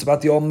Shel Olam, it's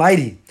about the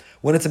Almighty.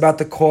 When it's about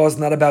the cause,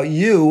 not about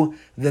you,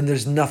 then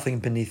there's nothing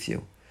beneath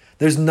you.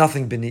 There's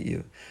nothing beneath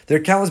you. There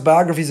are countless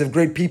biographies of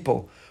great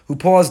people who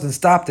paused and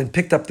stopped and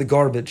picked up the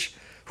garbage,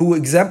 who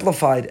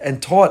exemplified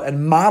and taught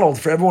and modeled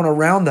for everyone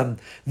around them.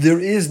 There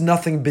is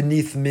nothing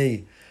beneath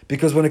me.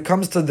 Because when it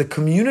comes to the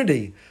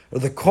community or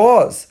the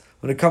cause,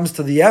 when it comes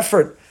to the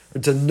effort,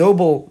 it's a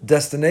noble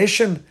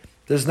destination,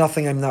 there's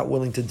nothing I'm not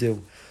willing to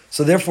do.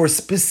 So therefore,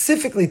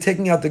 specifically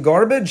taking out the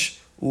garbage,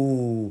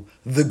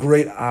 the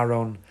great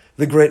Aaron.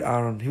 The great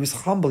Aaron. He was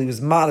humble, he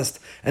was modest,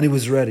 and he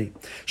was ready.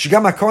 You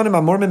can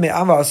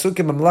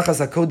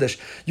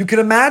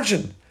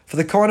imagine, for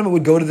the Kohanim it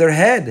would go to their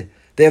head.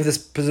 They have this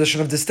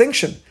position of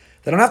distinction.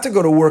 They don't have to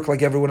go to work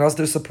like everyone else.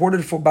 They're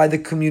supported by the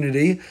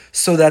community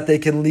so that they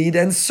can lead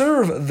and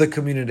serve the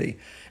community.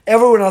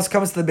 Everyone else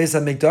comes to the Beis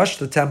HaMikdash,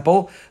 the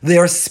temple. They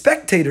are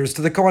spectators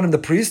to the Kohanim, the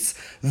priests.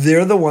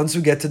 They're the ones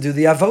who get to do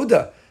the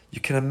avoda. You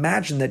can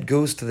imagine that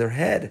goes to their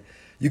head.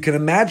 You can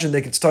imagine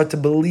they could start to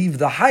believe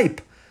the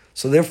hype.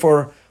 So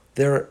therefore,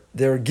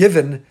 they're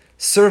given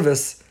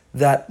service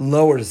that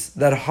lowers,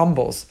 that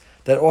humbles,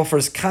 that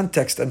offers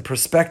context and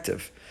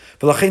perspective.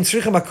 Take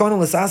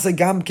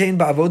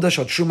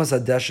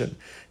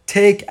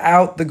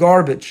out the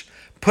garbage.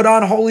 Put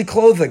on holy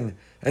clothing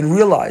and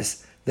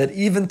realize that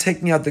even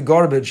taking out the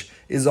garbage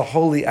is a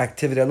holy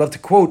activity. I love to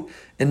quote,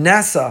 in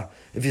NASA,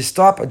 if you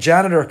stop a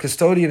janitor or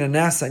custodian in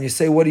NASA and you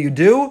say, what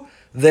do?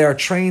 They are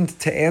trained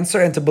to answer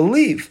and to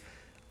believe,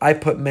 I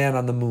put man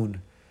on the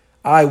moon.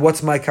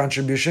 What's my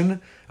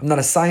contribution? I'm not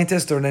a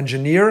scientist or an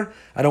engineer.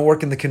 I don't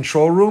work in the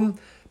control room.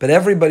 But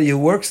everybody who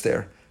works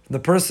there, from the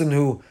person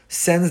who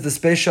sends the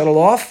space shuttle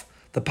off,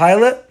 the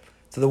pilot,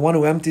 to the one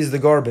who empties the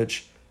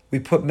garbage, we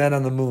put men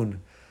on the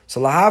moon.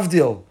 So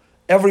lahavdil,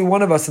 every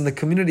one of us in the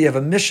community have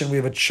a mission. We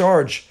have a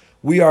charge.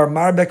 We are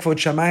Marbek Vod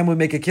Shamayim. We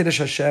make a Kiddush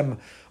Hashem.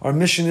 Our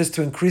mission is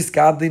to increase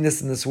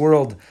godliness in this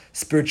world,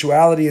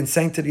 spirituality and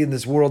sanctity in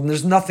this world. And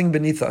there's nothing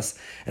beneath us.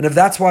 And if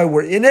that's why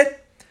we're in it,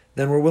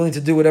 then we're willing to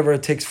do whatever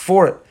it takes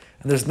for it.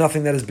 And there's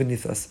nothing that is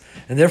beneath us.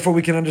 And therefore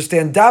we can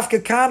understand,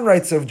 Davka Khan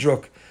writes of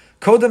Druk,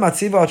 Kodem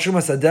Atziva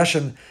Atrumas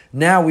Adeshin,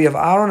 now we have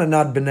Aaron and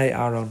not Bnei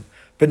Aaron.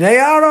 Bnei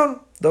Aaron,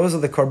 those are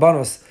the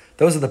korbanos,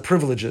 those are the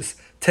privileges.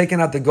 Taking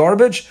out the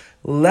garbage,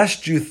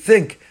 lest you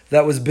think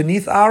that was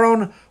beneath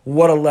Aaron,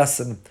 what a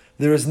lesson.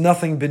 There is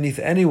nothing beneath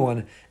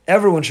anyone.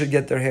 Everyone should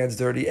get their hands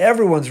dirty.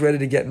 Everyone's ready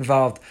to get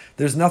involved.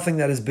 There's nothing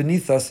that is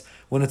beneath us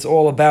when it's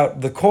all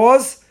about the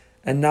cause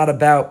and not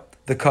about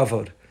the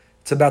kavod.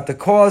 It's about the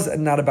cause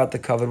and not about the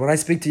kavod. When I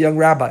speak to young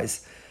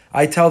rabbis,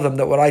 I tell them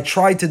that what I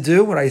try to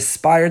do, what I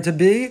aspire to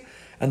be,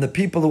 and the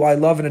people who I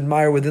love and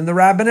admire within the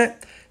rabbinate,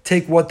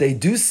 take what they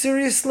do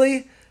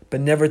seriously,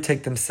 but never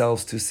take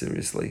themselves too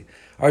seriously.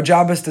 Our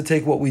job is to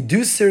take what we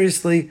do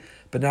seriously,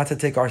 but not to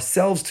take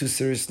ourselves too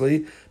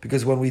seriously,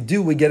 because when we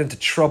do, we get into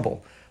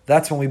trouble.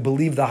 That's when we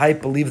believe the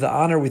hype, believe the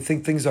honor, we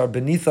think things are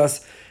beneath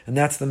us, and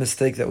that's the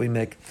mistake that we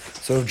make.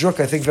 So Rav Druk,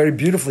 I think, very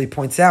beautifully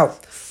points out,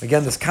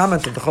 again, this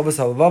comment of the Chovos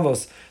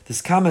HaLevavos,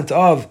 this comment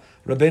of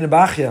Rabbeinu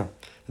Bachya,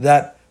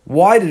 that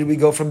why did we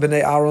go from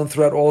Bnei Aaron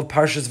throughout all of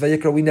Parshas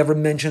Vayikra? We never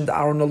mentioned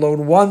Aaron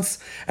alone once,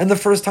 and the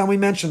first time we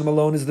mentioned him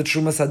alone is the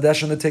Trumas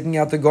Hadesh and the taking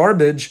out the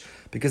garbage,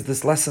 because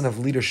this lesson of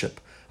leadership,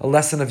 a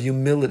lesson of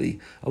humility,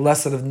 a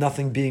lesson of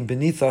nothing being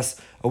beneath us,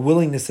 a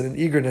willingness and an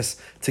eagerness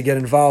to get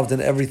involved in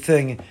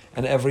everything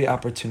and every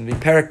opportunity.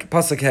 Perek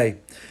Pasuk Hey,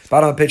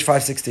 bottom of page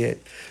 568.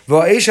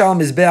 V'ha'esh al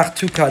mizbeach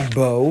tukad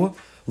bo,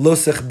 lo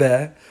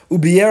sechbeh,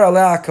 ubiyer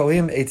alea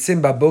koim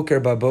eitzim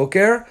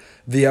baboker,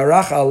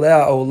 v'yarach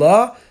alea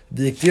ola,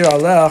 v'yiktir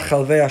alea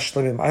chalvei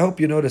hashlemim. I hope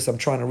you notice I'm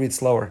trying to read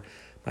slower.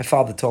 My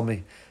father told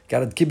me,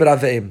 got to keep it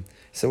aveim.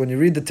 So when you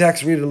read the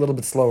text, read it a little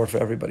bit slower for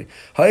everybody.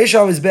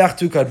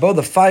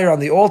 The fire on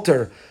the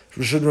altar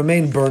should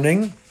remain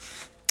burning.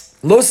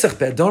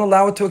 Don't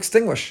allow it to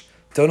extinguish.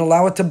 Don't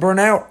allow it to burn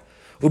out.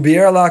 The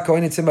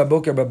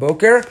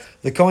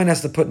Kohen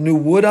has to put new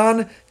wood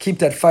on, keep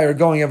that fire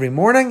going every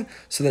morning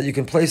so that you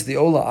can place the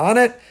ola on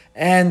it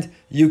and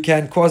you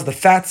can cause the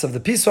fats of the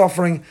peace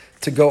offering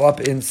to go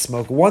up in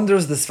smoke.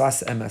 Wonders the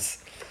Sfas Emes.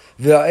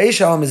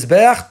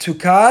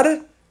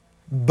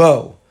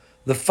 Bo.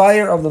 The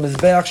fire of the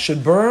Mizbeach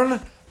should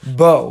burn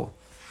bo.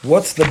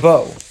 What's the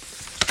bo?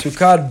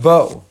 Tukad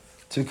bo.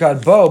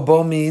 Tukad bo.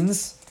 Bo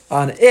means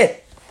on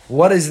it.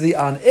 What is the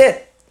on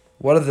it?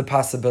 What are the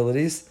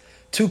possibilities?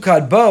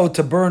 Tukad bo,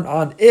 to burn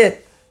on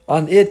it.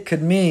 On it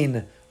could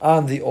mean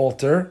on the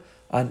altar.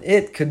 On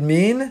it could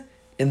mean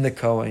in the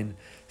Kohen.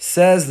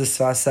 Says the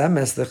Sfas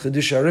Emes, the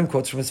Chidush Arim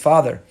quotes from his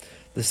father.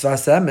 The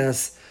Sfas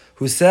Emes,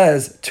 who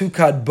says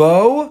Tukad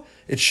bo,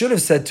 it should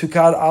have said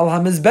Tukad al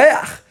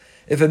HaMizbeach.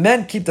 If it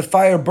meant keep the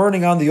fire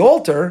burning on the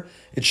altar,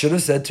 it should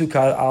have said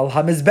Tukad al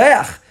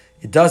HaMizbeach.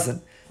 It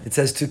doesn't. It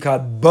says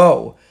Tukad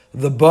bo.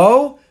 The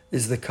bo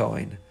is the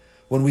Kohen.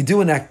 When we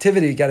do an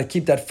activity, you got to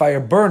keep that fire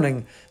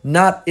burning,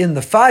 not in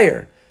the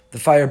fire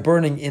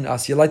burning in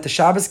us. You light the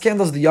Shabbos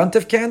candles, the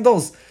Yontif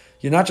candles.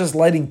 You're not just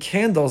lighting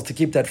candles to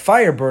keep that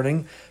fire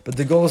burning, but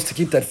the goal is to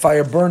keep that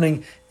fire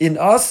burning in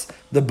us.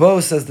 The bo,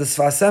 says the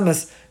Sfas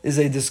Emes, is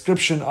a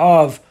description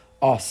of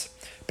us.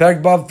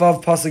 Perek Bav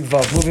Vav Pasuk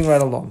Vav. Moving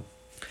right along.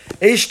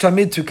 Eish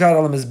tamid tukar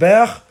al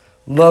mizbeach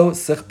lo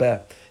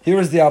sichbeh. Here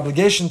is the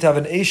obligation to have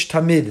an eish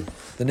tamid,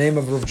 the name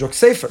of Rav Druk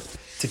Sefer,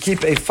 to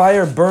keep a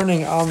fire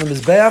burning on the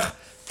mizbeach,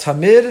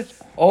 tamid,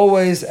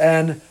 always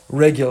and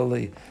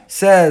regularly.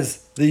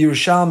 Says the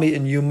Yerushalmi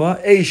in Yuma,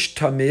 eish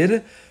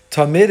tamid,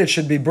 Tamid, it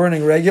should be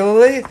burning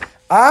regularly.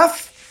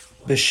 Af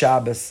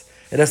b'Shabbos.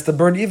 It has to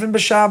burn even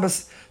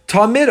b'Shabbos.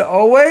 Tamid,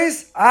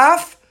 always.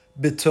 Af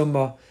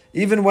b'Tumah.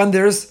 Even when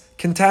there's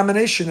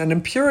contamination and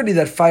impurity,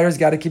 that fire's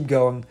got to keep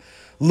going.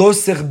 Lo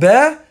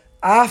sichbeh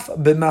af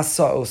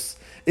b'masaos.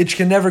 It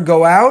can never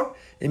go out.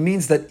 It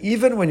means that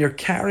even when you're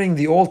carrying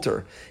the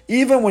altar,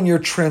 even when you're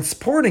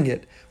transporting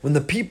it, when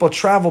the people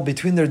travel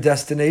between their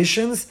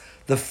destinations,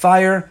 the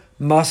fire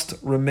must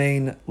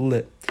remain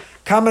lit.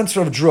 Comments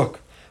Rav Druk.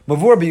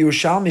 Mavur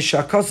b'Yerushalmi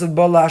shakasav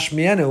bo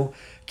lashmienu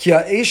ki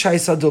ha'esh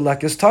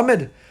ha'yisadolekes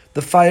tamid.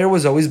 The fire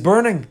was always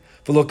burning.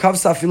 V'lo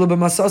kavsa afilu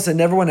b'masas. It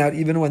never went out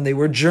even when they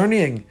were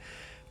journeying.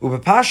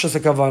 Ubepashas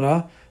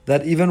hakavana,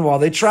 that even while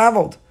they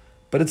traveled.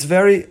 But it's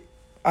very...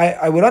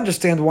 I would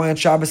understand why on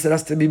Shabbos it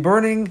has to be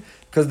burning,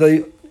 because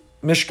the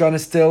Mishkan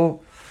is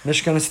still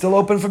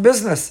open for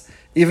business.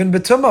 Even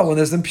B'tumah, when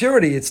there's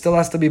impurity, it still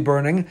has to be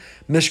burning.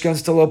 Mishkan is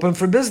still open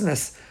for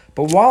business.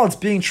 But while it's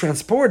being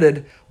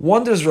transported,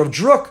 wonders Rav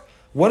Druk,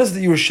 what does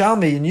the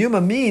Yerushalmi and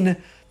Yuma mean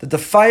that the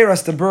fire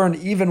has to burn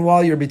even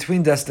while you're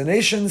between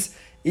destinations,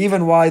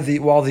 even while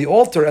the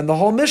altar and the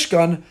whole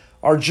Mishkan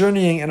are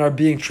journeying and are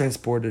being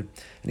transported?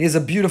 And he has a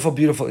beautiful,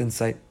 beautiful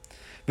insight.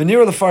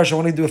 V'nira L'Farsh, I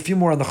want to do a few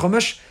more on the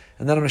Chumash,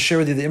 and then I'm going to share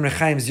with you the Imre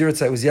Chaim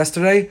Ziritza. It was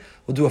yesterday.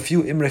 We'll do a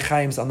few Imre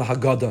Chaims on the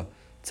Haggadah.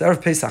 It's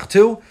Erev Pesach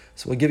too,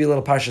 so we'll give you a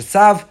little Parshat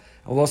Tzav,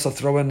 and we'll also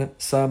throw in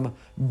some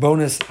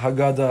bonus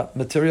Haggadah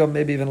material,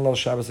 maybe even a little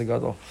Shabbos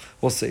Haggadah.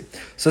 We'll see.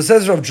 So it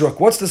says Rav Druk,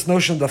 what's this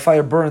notion that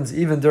fire burns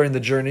even during the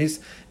journeys,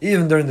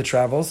 even during the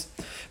travels?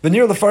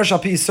 V'nir L'Farsh Al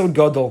Pi Yisod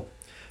Gadol.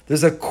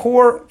 There's a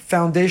core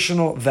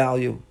foundational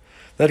value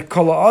that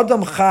Kol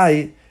Adam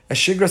Chai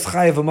Eshigras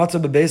Chai V'Mata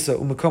B'Beisa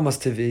U'Mekomas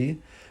Tivi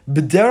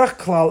B'derech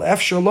Klal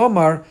Efshar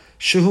Lomar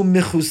Shehu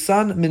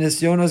Mechusan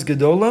Minisyonas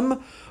Gedolim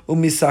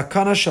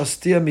U'Misakana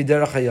Shastia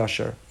Miderech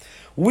Hayashar.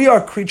 We are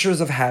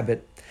creatures of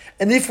habit,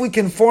 and if we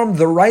can form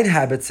the right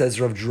habit, says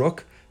Rav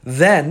Druk,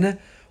 then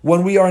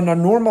when we are in our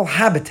normal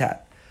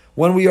habitat,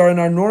 when we are in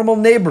our normal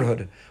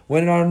neighborhood,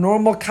 when in our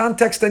normal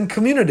context and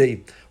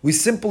community, we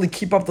simply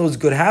keep up those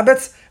good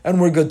habits and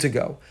we're good to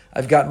go.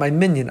 I've got my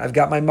minyan, I've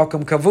got my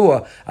makom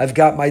kavua, I've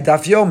got my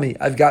daf yomi,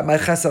 I've got my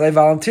chesed I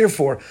volunteer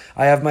for,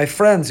 I have my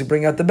friends who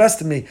bring out the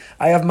best of me,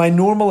 I have my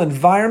normal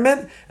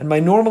environment, and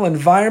my normal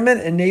environment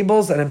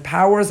enables and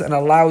empowers and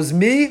allows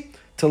me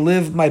to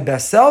live my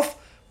best self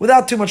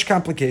without too much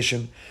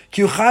complication.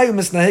 There are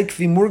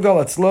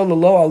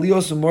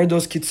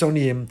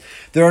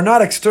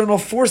not external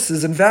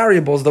forces and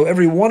variables, though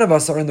every one of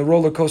us are in the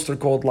roller coaster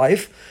called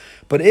life.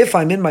 But if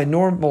I'm in my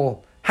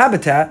normal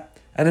habitat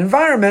and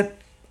environment,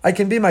 I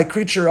can be my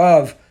creature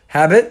of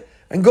habit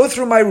and go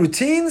through my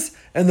routines,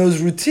 and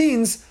those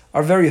routines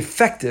are very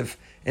effective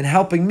in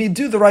helping me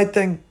do the right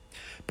thing.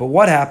 But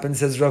what happens,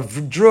 says Rav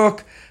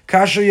Druk,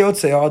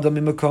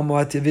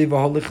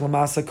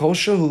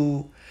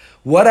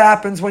 what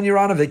happens when you're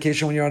on a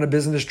vacation, when you're on a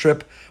business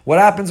trip? What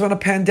happens when a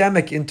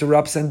pandemic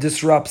interrupts and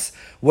disrupts?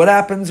 What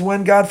happens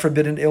when, God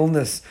forbid, an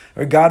illness,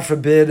 or God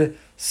forbid,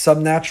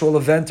 some natural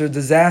event or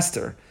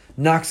disaster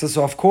knocks us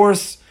off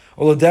course?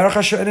 And now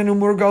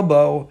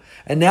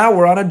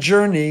we're on a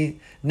journey,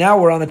 now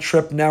we're on a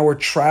trip, now we're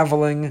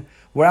traveling,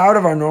 we're out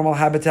of our normal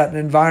habitat and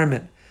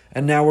environment,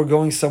 and now we're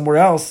going somewhere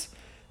else.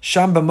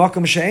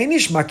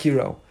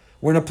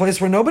 We're in a place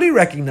where nobody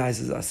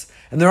recognizes us,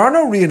 and there are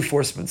no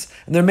reinforcements,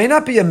 and there may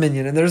not be a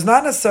minyan, and there's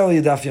not necessarily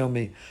a daf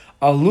yomi.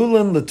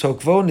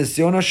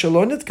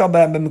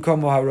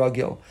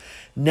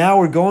 Now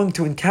we're going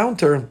to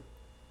encounter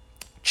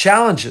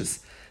challenges.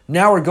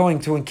 Now we're going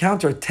to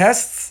encounter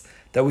tests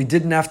that we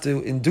didn't have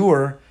to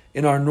endure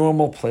in our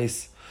normal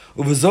place.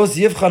 And those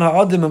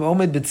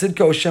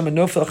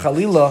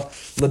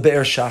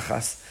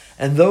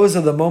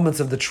are the moments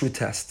of the true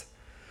test.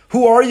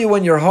 Who are you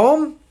when you're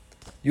home?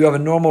 You have a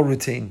normal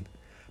routine.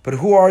 But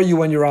who are you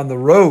when you're on the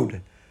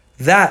road?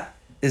 That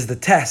is the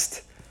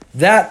test.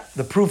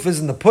 The proof is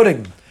in the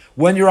pudding.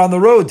 When you're on the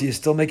road, do you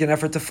still make an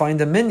effort to find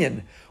a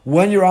minyan?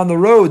 When you're on the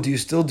road, do you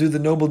still do the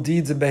noble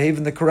deeds and behave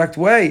in the correct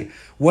way?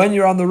 When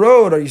you're on the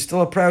road, are you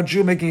still a proud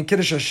Jew making a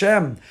Kiddush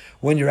Hashem?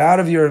 When you're out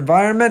of your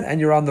environment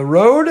and you're on the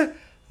road,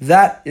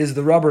 that is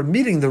the rubber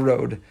meeting the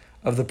road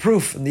of the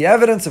proof and the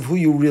evidence of who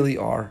you really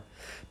are.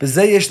 Says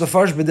Rav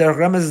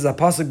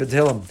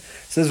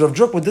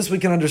Druk, with this we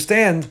can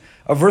understand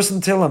a verse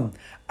in Tehillim.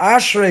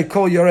 Ashrei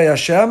kol yorei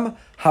Hashem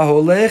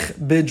haholech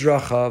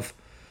bidrachav.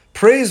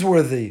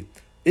 Praiseworthy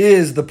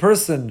is the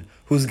person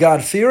who's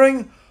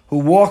God-fearing, who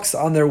walks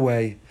on their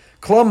way.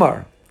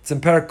 Klomar, it's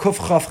in Parak Kuf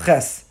Chav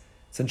Ches.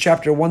 It's in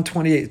chapter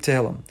 128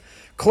 Tehillim.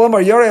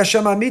 Klomar yorei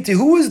Hashem amiti.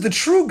 Who is the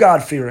true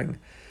God-fearing?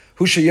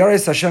 Hu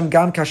sheyorei Hashem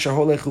gam kasher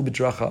holechu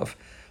bidrachav.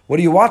 What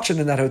are you watching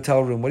in that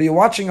hotel room? What are you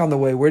watching on the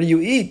way? Where do you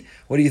eat?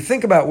 What do you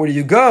think about? Where do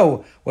you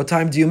go? What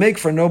time do you make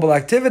for noble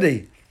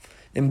activity?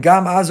 Do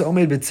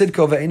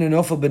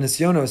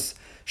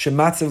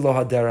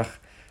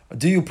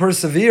you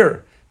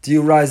persevere? Do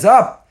you rise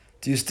up?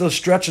 Do you still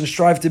stretch and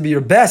strive to be your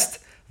best?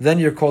 Then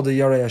you're called a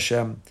Yarei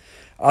Hashem.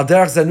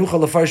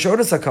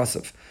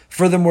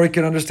 Furthermore, you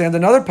can understand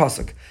another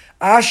pasuk.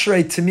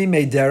 Ashrei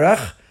timimei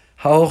derech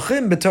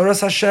ha'olchim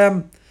b'toras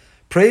Hashem.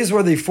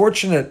 Praiseworthy,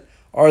 fortunate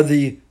are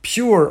the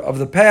pure of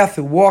the path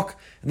who walk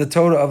in the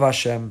Torah of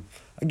Hashem.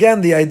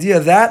 Again, the idea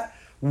that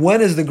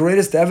when is the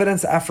greatest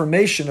evidence,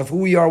 affirmation of who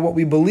we are, what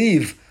we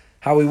believe,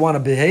 how we want to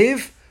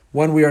behave,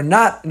 when we are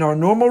not in our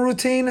normal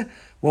routine,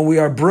 when we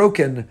are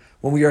broken,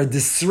 when we are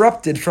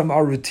disrupted from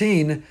our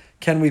routine,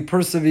 can we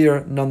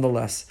persevere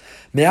nonetheless?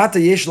 So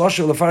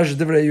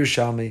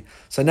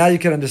now you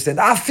can understand.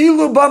 That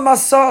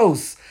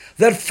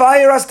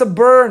fire has to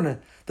burn.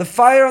 The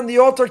fire on the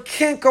altar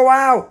can't go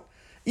out.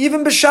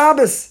 Even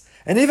b'Shabbos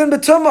and even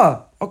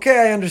b'Tumah.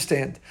 Okay, I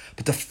understand.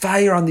 But the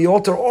fire on the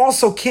altar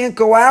also can't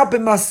go out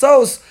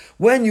b'Masos.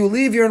 When you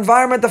leave your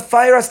environment, the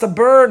fire has to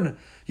burn.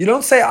 You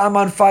don't say, I'm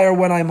on fire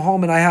when I'm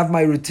home and I have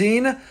my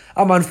routine.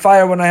 I'm on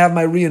fire when I have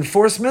my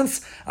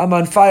reinforcements. I'm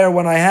on fire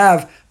when I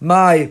have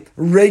my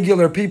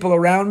regular people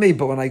around me.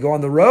 But when I go on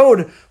the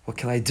road, what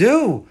can I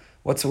do?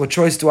 What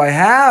choice do I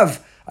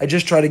have? I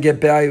just try to get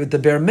by with the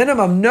bare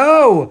minimum.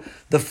 No!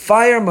 The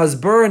fire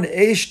must burn.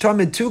 Eish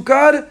tamid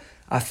tukad,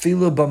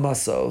 afilu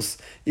b'masos.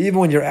 Even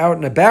when you're out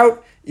and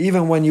about,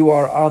 even when you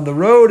are on the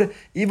road,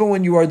 even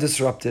when you are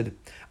disrupted.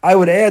 I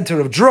would add to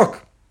Rav Druk,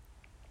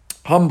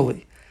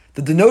 humbly,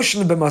 that the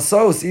notion of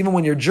b'masos, even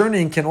when you're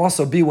journeying, can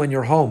also be when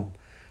you're home.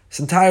 This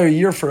entire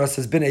year for us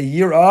has been a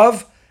year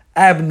of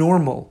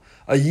abnormal,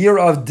 a year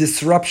of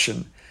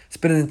disruption. It's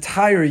been an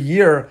entire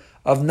year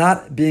of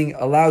not being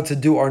allowed to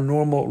do our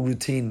normal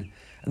routine.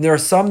 And there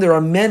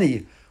are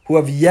many who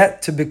have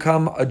yet to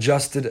become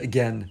adjusted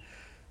again.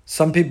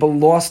 Some people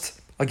lost.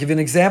 I'll give you an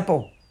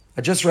example.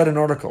 I just read an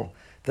article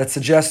that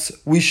suggests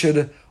we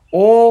should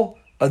all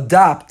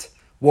adopt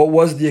what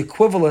was the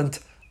equivalent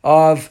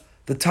of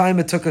the time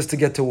it took us to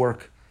get to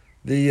work.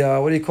 What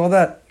do you call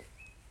that?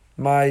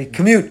 My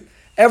commute.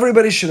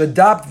 Everybody should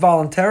adopt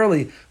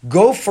voluntarily.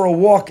 Go for a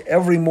walk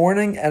every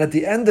morning and at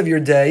the end of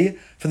your day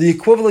for the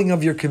equivalent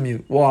of your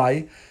commute.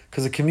 Why?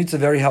 Because a commute's a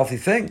very healthy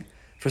thing.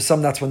 For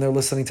some, that's when they're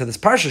listening to this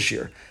Parsha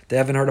Shir. They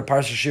haven't heard a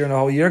Parsha Shir in a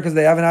whole year because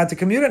they haven't had to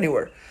commute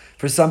anywhere.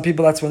 For some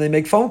people, that's when they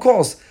make phone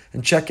calls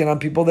and check in on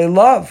people they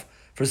love.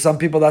 For some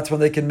people, that's when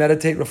they can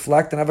meditate,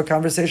 reflect, and have a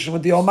conversation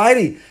with the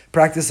Almighty.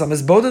 Practice some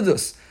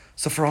Hisbodedus.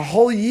 So for a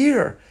whole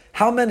year,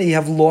 how many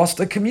have lost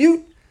a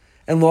commute?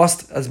 And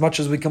lost, as much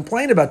as we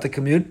complain about the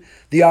commute,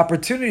 the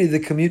opportunity the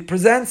commute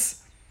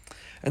presents.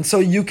 And so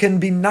you can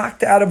be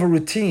knocked out of a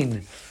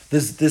routine.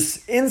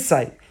 This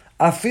insight,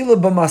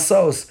 afilu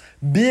b'masos,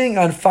 being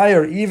on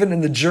fire even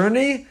in the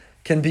journey,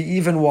 can be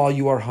even while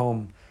you are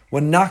home.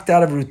 When knocked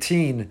out of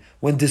routine,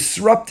 when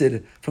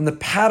disrupted from the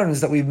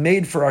patterns that we've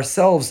made for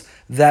ourselves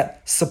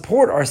that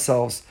support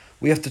ourselves,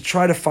 we have to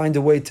try to find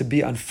a way to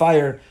be on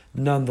fire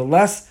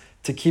nonetheless,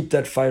 to keep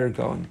that fire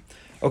going.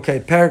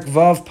 Okay, Perek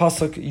Vav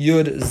Pasuk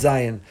Yud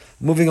Zayin.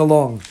 Moving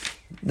along.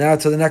 Now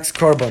to the next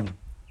korban.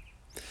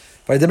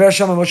 Vaydaber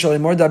Shama Moshe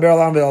Lemor, Daber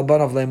Alam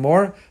ve'alban of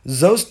Lemor,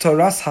 Zos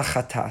Toras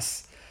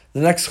HaChatas. The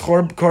next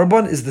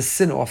korban is the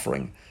sin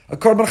offering. A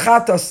korban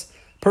chatas.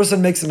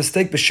 Person makes a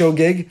mistake,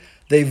 b'shogeg.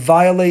 They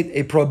violate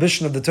a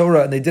prohibition of the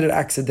Torah and they did it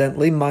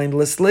accidentally,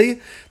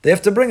 mindlessly. They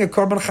have to bring a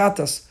korban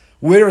chatas.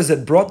 Where is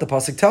it brought? The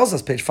pasuk tells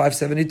us, page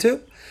 572.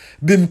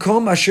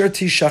 Bimkom asher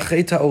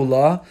tishacheta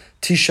olah,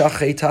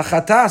 tishacheta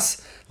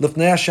chatas.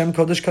 Lifnei Hashem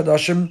kodesh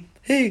kadashim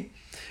he.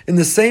 In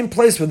the same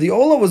place where the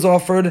olah was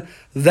offered,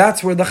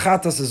 that's where the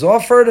chatas is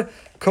offered.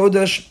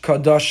 Kodesh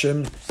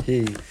kadashim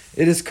he.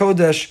 It is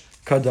kodesh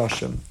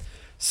kadashim.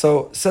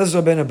 So says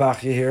Rabbeinu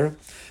Bachya here,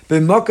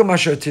 b'makom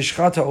asher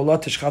tishchata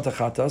olah tishchata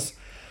chatas.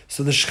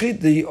 So the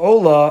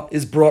olah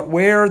is brought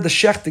where the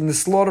shechting, the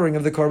slaughtering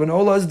of the korban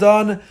olah is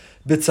done,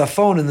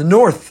 bitzafon, in the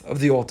north of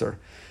the altar.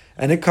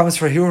 And it comes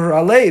for Hirur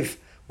Alev.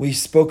 We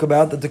spoke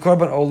about that the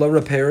korban olah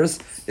repairs,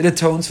 it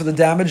atones for the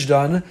damage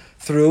done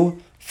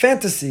through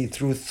fantasy,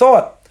 through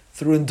thought,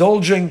 through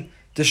indulging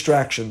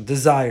distraction,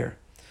 desire.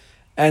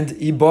 And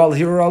Ibal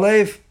Hirur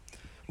Alev,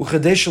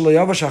 Uchadesh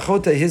Loyavash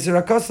Achote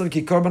Hizir Akosav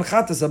Ki Korban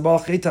Chatas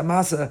Abal Cheta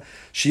Masa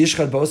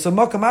Shiyishchat Bosa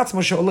Mokam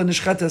Atzmo Sheola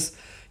Nishchetes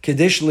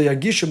Kedesh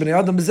Loyagishu Bnei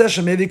Adam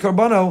Bezesha Mevi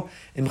Korbano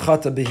Im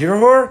Chata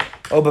Behirhor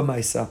Oba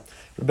Maisa.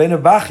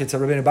 Rabbeinu Bachya, it's a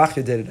Rabbeinu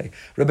Bachya day today.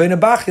 Rabbeinu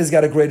Bachya's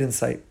got a great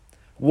insight.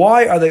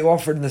 Why are they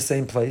offered in the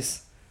same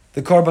place?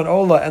 The korban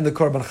olah and the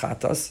korban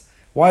chatas.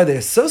 Why are they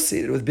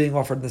associated with being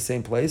offered in the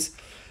same place?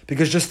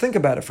 Because just think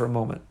about it for a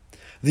moment.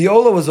 The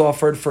olah was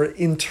offered for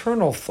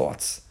internal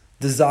thoughts,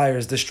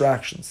 desires,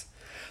 distractions.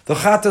 The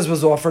chatas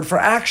was offered for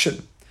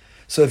action.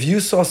 So if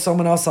you saw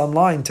someone else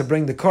online to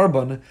bring the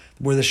korban,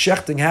 where the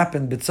shechting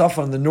happened,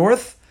 B'tzafa in the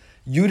north,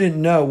 you didn't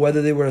know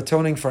whether they were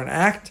atoning for an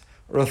act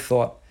or a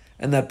thought.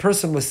 And that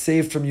person was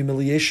saved from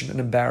humiliation and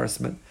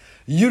embarrassment.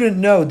 You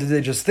didn't know, did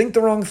they just think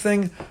the wrong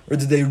thing or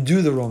did they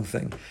do the wrong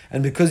thing?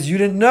 And because you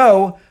didn't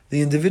know,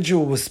 the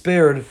individual was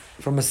spared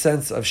from a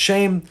sense of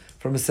shame,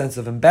 from a sense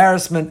of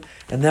embarrassment,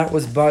 and that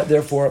was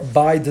therefore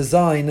by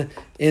design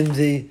in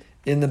the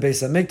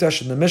Beis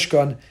HaMikdash, in the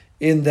Mishkan,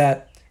 in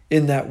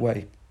that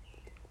way.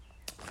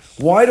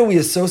 Why do we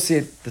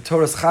associate the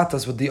Torah's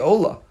Chatas with the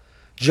Ola?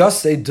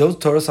 Just say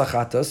Torah's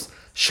Chatas,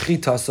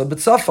 Shchitasa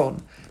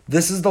B'tzafon.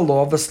 This is the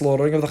law of the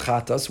slaughtering of the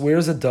Chatas. Where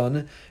is it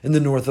done? In the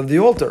north of the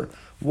altar.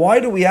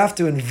 Why do we have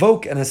to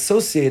invoke and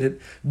associate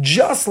it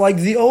just like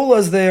the Ola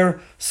is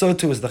there, so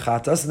too is the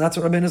Chatas? And that's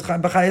what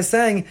Rabbeinu Bachai is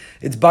saying.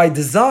 It's by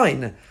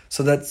design,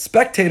 so that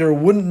spectator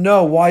wouldn't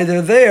know why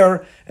they're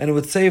there, and it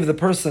would save the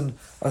person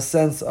a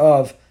sense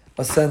of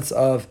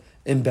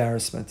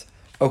embarrassment.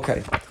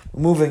 Okay,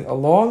 moving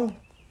along.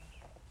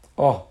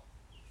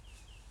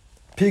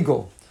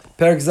 Pigul.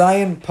 Perek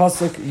Zayin,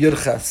 Pasuk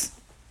Yudches.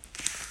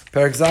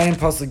 Perek Zayin,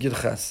 Pasuk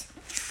Yudches.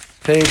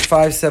 Page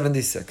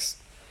 576.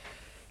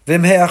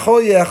 V'im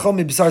he'achol ye'achol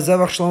mibisar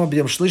zevach shlomo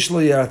b'yom shlish lo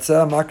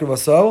ye'atzeh makriv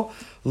aso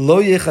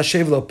lo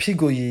yechashev lo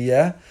pigul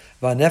yiyeh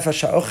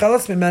v'nefesh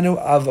ha'ochelas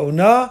mimenu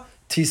avona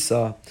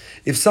tisa.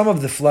 If some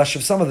of the flesh,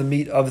 if some of the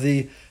meat of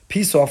the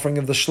peace offering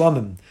of the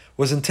shlomim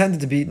was intended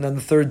to be eaten on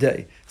the third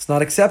day, it's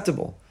not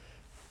acceptable.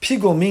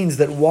 Pigul means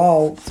that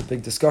while, it's a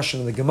big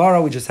discussion in the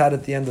Gemara, we just had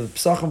at the end of the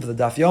Pesachim for the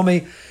Daf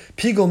Yomi,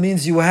 Pigul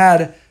means you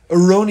had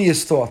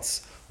erroneous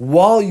thoughts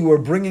while you were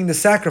bringing the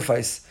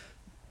sacrifice.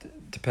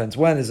 Depends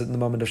when, is it in the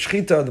moment of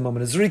Shechita or the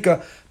moment of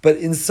Zrika, but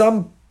in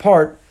some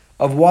part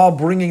of while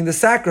bringing the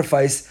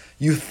sacrifice,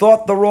 you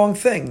thought the wrong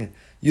thing.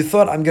 You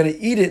thought, I'm going to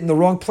eat it in the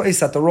wrong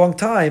place at the wrong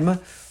time,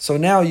 so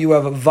now you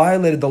have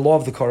violated the law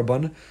of the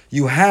Korban.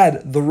 You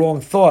had the wrong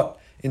thought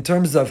in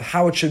terms of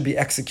how it should be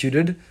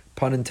executed,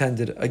 pun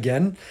intended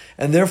again,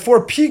 and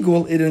therefore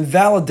Pigul, it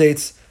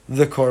invalidates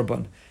the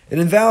Korban. It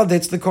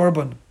invalidates the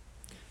Korban.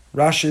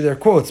 Rashi there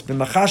quotes,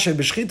 "B'machashe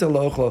b'shchita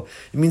lo'ochlo."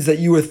 It means that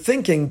you were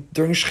thinking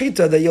during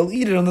shchita that you'll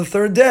eat it on the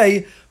third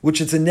day,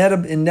 which it's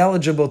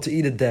ineligible to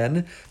eat it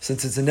then.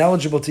 Since it's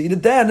ineligible to eat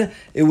it then,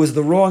 it was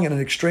the wrong and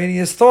an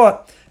extraneous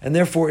thought, and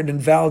therefore it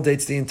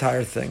invalidates the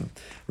entire thing.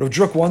 Rav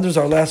Druk wonders,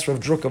 our last Rav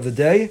Druk of the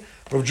day.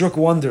 Rav Druk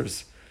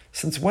wonders,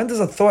 since when does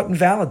a thought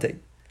invalidate?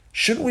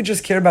 Shouldn't we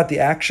just care about the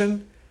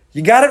action?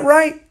 You got it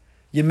right.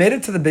 You made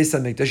it to the Beis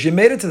HaMikdash. You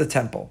made it to the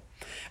temple.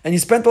 And you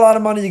spent a lot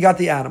of money, you got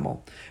the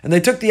animal. And they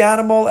took the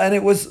animal and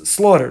it was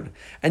slaughtered.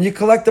 And you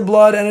collect the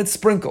blood and it's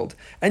sprinkled.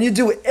 And you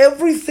do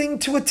everything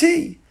to a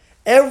T.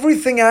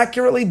 Everything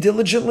accurately,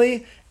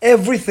 diligently,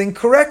 everything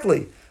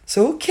correctly.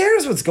 So who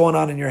cares what's going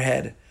on in your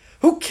head?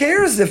 Who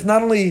cares if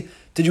not only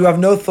did you have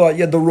no thought,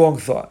 you had the wrong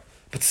thought?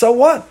 But so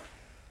what?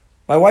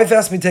 My wife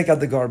asked me to take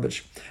out the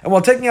garbage. And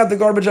while taking out the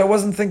garbage, I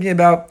wasn't thinking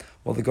about,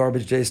 well, the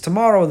garbage day is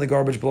tomorrow, and the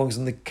garbage belongs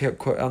on the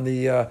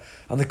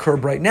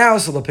curb right now,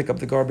 so they'll pick up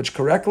the garbage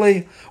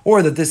correctly.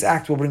 Or that this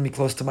act will bring me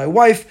close to my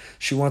wife.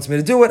 She wants me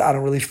to do it. I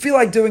don't really feel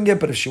like doing it,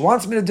 but if she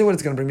wants me to do it,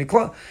 it's going to bring me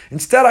close.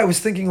 Instead, I was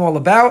thinking all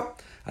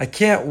about, I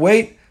can't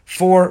wait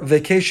for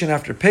vacation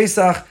after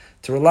Pesach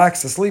to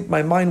relax, to sleep.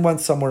 My mind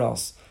went somewhere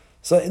else.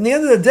 So in the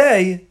end of the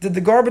day, did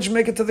the garbage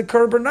make it to the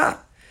curb or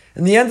not?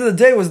 In the end of the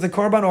day, was the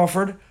korban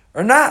offered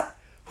or not?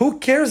 Who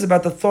cares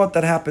about the thought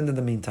that happened in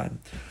the meantime?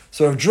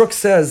 So Rav Druk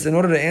says, in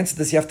order to answer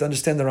this, you have to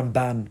understand the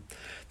Ramban.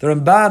 The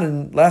Ramban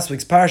in last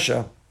week's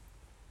Parsha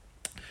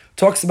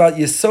talks about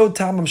Yesod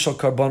Tamam Shel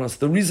Karbanos,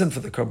 the reason for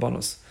the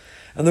Karbanos.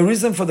 And the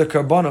reason for the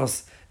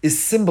Karbanos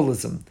is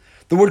symbolism.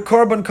 The word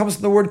Karban comes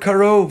from the word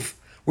Karov.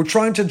 We're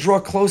trying to draw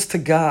close to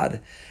God.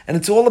 And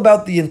it's all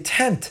about the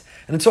intent.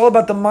 And it's all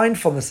about the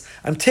mindfulness.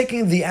 I'm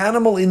taking the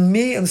animal in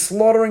me and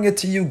slaughtering it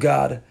to you,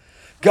 God.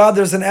 God,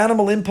 there's an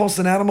animal impulse,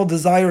 an animal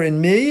desire in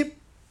me.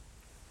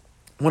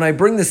 When I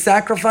bring the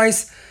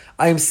sacrifice,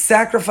 I am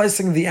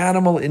sacrificing the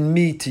animal in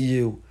me to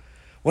you.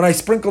 When I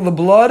sprinkle the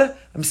blood,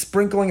 I'm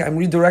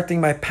redirecting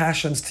my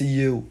passions to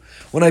you.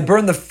 When I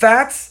burn the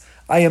fats,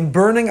 I am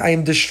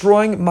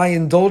destroying my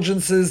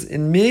indulgences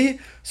in me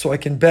so I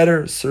can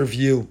better serve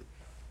you.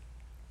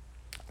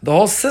 The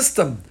whole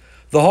system,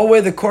 the whole way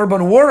the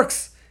korban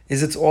works,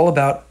 is it's all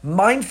about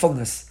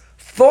mindfulness,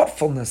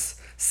 thoughtfulness,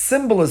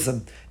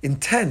 symbolism,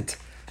 intent.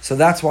 So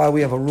that's why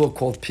we have a rule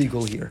called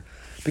Pigul here.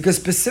 Because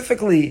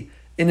specifically,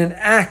 in an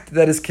act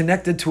that is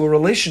connected to a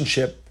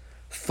relationship,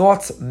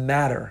 thoughts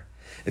matter.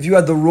 If you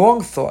had the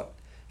wrong thought,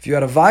 if you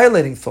had a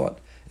violating thought,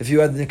 if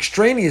you had an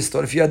extraneous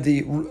thought, if you had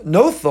the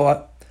no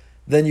thought,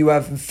 then you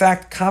have in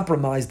fact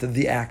compromised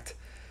the act.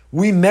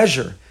 We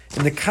measure,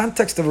 in the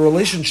context of a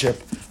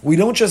relationship, we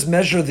don't just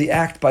measure the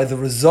act by the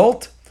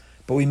result,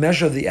 but we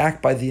measure the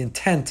act by the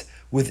intent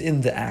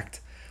within the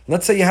act.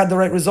 Let's say you had the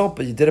right result,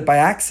 but you did it by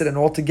accident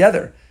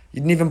altogether.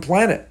 You didn't even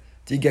plan it.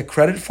 Do you get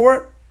credit for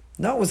it?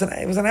 No, it was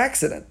an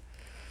accident.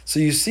 So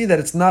you see that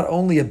it's not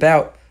only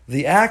about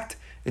the act,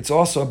 it's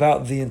also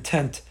about the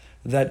intent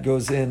that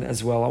goes in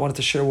as well. I wanted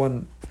to share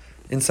one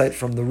insight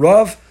from the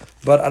Rav,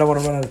 but I don't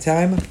want to run out of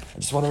time. I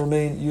just want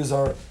to use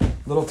our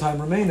little time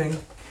remaining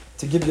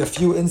to give you a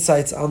few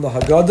insights on the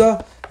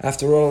Haggadah.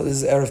 After all,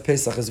 this is Erev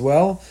Pesach as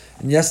well.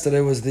 And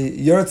yesterday was the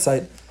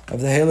Yahrzeit of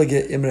the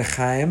Heilige Imre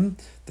Chaim,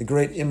 the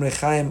great Imre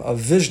Chaim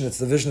of Vishnitz,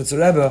 the Vishnitzer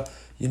Rebbe.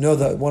 You know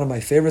that one of my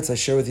favorites. I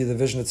share with you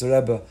the Vishnitzer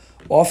Rebbe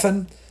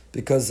often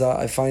because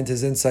I find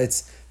his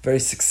insights very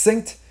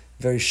succinct,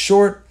 very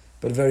short,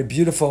 but very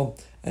beautiful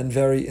and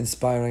very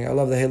inspiring. I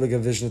love the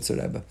Heilige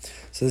Vishnitzer Rebbe.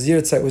 So his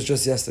Yahrzeit was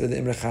just yesterday, the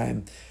Imre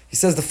Chaim. He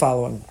says the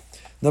following.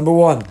 Number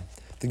one,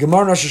 the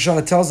Gemara in Rosh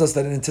Hashanah tells us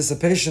that in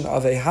anticipation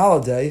of a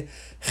holiday,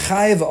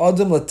 chayiv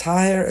adam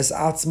l'taher es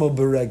atzmo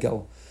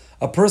beregel.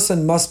 A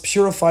person must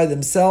purify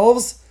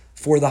themselves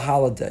for the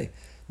holiday.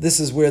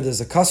 This is where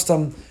there's a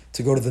custom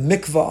to go to the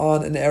mikvah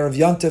on an Erev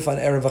Yontif, on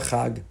Erev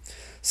Chag.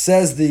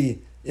 Says the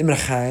Imre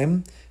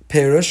Chaim,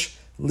 Perish,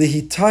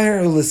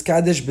 lihitaher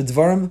uliskadesh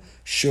bedvarim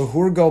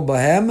shehurgal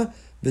bahem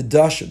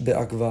b'dash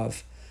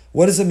be'akvav.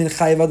 What does it mean,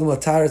 chayiv adam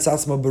l'taher es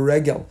atzmo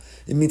beregel?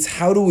 It means,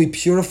 how do we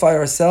purify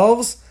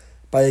ourselves?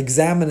 By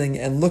examining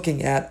and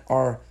looking at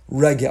our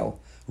regel.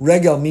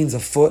 Regel means a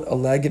foot, a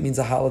leg, it means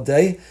a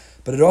holiday,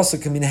 but it also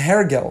can mean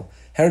hergel.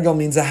 Hergel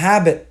means a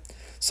habit.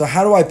 So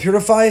how do I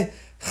purify?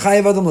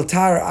 Chayiv adam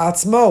l'taher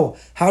atzmo.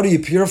 How do you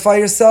purify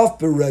yourself?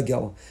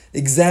 Beregel.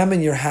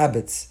 Examine your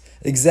habits.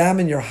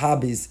 Examine your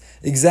hobbies.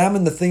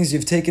 Examine the things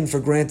you've taken for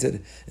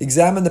granted.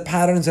 Examine the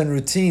patterns and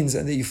routines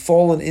that you've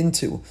fallen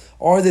into.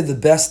 Are they the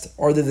best?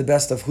 Are they the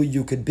best of who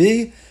you could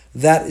be?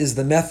 That is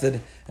the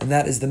method, and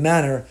that is the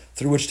manner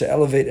through which to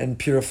elevate and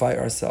purify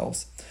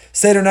ourselves.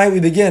 Seder night we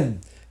begin.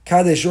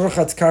 Kadesh,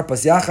 Urchatz,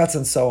 Karpas, Yachatz,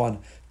 and so on.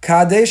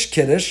 Kadesh,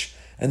 Kiddush,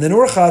 and then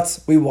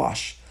Urchatz, we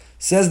wash.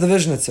 Says the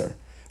Vishnitzer,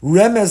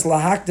 Remez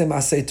lahakdim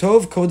asay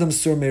tov kodem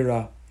sur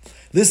meira.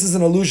 This is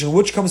an illusion.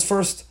 Which comes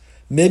first?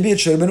 Maybe it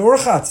should have been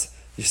Urchatz.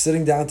 You're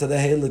sitting down to the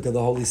Heilig of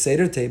the Holy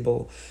Seder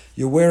table.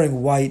 You're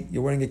wearing white.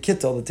 You're wearing a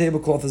kittel. The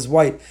tablecloth is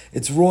white.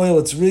 It's royal.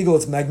 It's regal.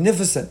 It's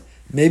magnificent.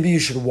 Maybe you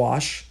should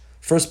wash.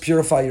 First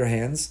purify your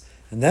hands,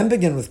 and then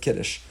begin with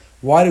Kiddush.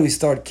 Why do we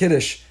start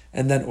Kiddush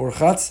and then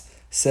Urchatz?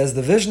 Says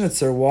the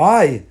Vishnitzer,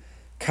 why?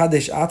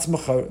 Kadesh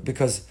atzmacha,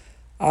 because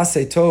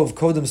Asay Tov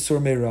kodem sur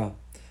meira.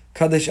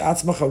 Kadesh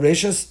atzmacha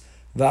reishis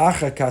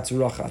va'acha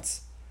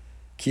katzurachatz.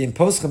 Ki in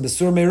poschem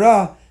besur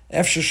meira,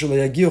 efshar shelo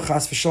yagiu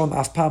chas v'sholom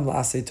af pam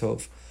la'asay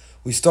tov.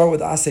 We start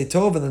with Asay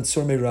Tov and then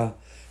sur meira.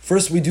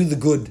 First we do the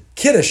good.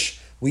 Kiddush,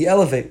 we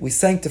elevate, we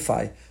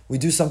sanctify, we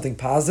do something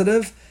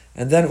positive,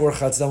 and then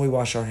Urchatz, then we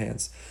wash our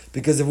hands.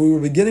 Because if we were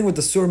beginning with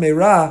the Sur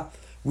Meirah,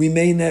 we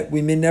may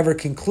never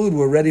conclude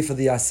we're ready for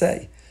the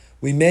Asay.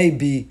 We may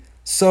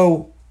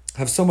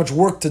have so much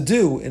work to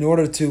do in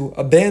order to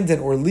abandon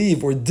or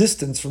leave or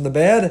distance from the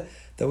bad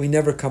that we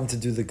never come to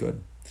do the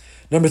good.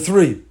 Number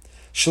 3,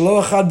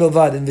 Shelo Echad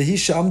Bilvad. In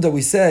V'hisha Amda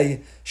we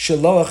say,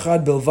 Shelo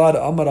Echad Bilvad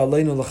Amar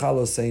Aleinu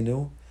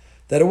L'chaloseinu,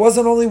 that it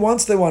wasn't only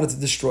once they wanted to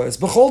destroy us.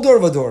 B'chol dor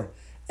v'dor.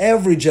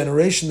 Every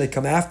generation they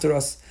come after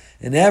us.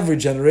 In every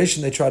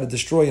generation they try to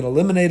destroy and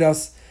eliminate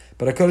us.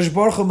 But HaKadosh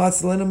Baruch Hu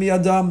matzilenu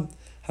miyadam.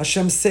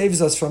 Hashem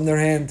saves us from their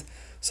hand.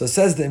 So it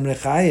says the Imre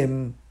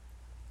Chaim,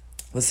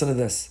 listen to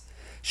this.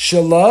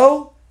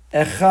 Shelo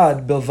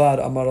echad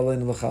bilvad amar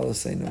aleinu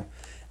l'chaloseinu.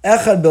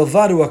 Echad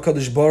bilvad hu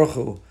HaKadosh Baruch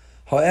Hu.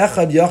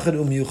 Ha'echad yachad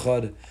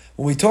u'miyuchad.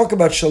 When we talk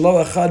about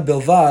Shelo echad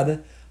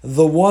bilvad,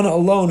 the one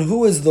alone,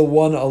 who is the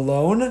one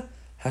alone?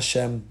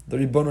 Hashem, the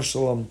Ribono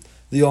Shalom,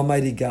 the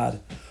Almighty God.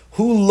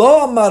 Hu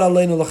lo amar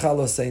aleinu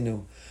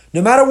l'chaloseinu.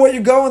 No matter what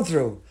you're going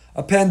through,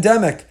 a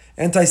pandemic,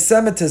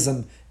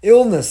 anti-Semitism,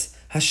 illness,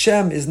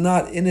 Hashem is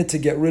not in it to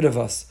get rid of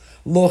us.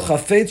 Lo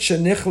chafet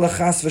shenich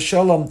lechas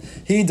v'shalom.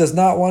 He does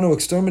not want to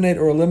exterminate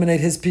or eliminate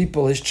his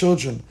people, his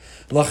children.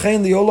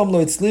 Lachein liolam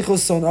lo itzlichu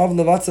sonav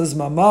levatzaz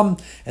mamam.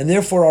 And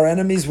therefore our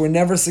enemies were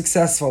never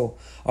successful.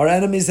 Our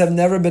enemies have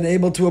never been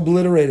able to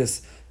obliterate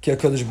us. Ki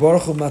HaKadosh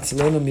Baruch Hu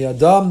matzilenu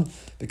miyadam.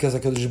 Because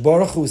HaKadosh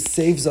Baruch Hu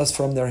saves us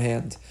from their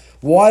hand.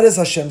 Why does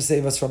Hashem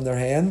save us from their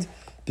hand?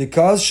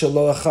 Because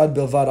Shelo Echad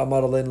Bilvad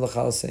Amar Aleinu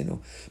L'chaloseinu.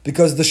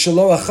 Because the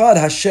Shelo Echad,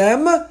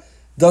 Hashem,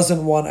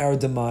 doesn't want our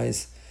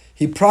demise.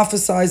 He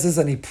prophesizes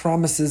and He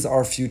promises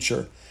our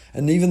future.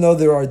 And even though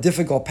there are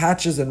difficult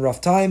patches and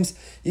rough times,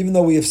 even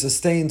though we have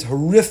sustained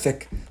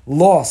horrific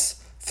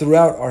loss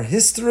throughout our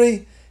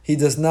history, He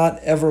does not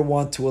ever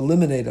want to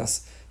eliminate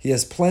us. He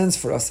has plans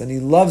for us and He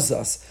loves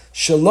us.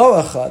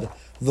 Shelo Echad,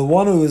 the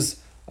one who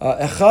is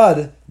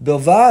Echad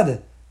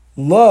Bilvad,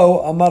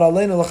 Lo amar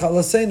aleinu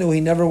l'chaloseinu. He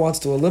never wants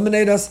to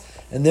eliminate us,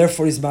 and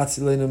therefore he's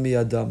matzilenu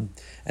miyadam.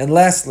 And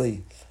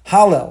lastly,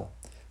 Hallel,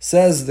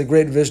 says the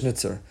great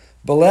Vishnitzer,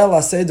 Balel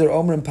aseder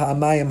omrim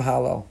pa'amayim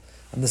Hallel.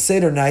 On the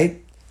Seder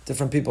night,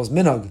 different people's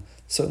minhag.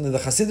 Certainly the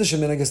Hasidic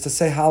minhag is to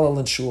say Hallel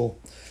in shul.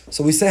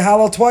 So we say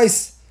Hallel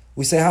twice.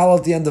 We say Hallel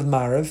at the end of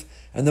Mariv,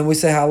 and then we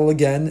say Hallel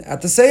again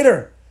at the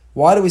Seder.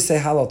 Why do we say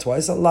Hallel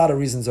twice? A lot of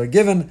reasons are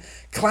given.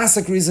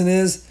 Classic reason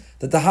is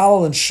that the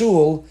Hallel in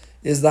shul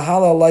is the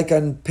Hallel like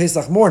on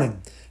Pesach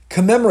morning,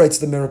 commemorates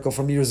the miracle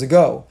from years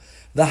ago.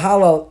 The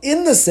Hallel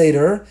in the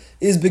Seder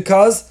is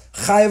because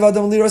Chayav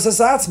Adam Liros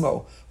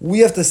Asatzmo. We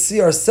have to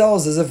see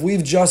ourselves as if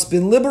we've just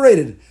been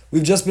liberated,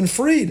 we've just been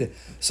freed.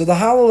 So the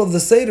Hallel of the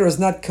Seder is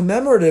not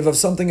commemorative of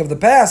something of the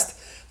past.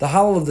 The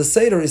Hallel of the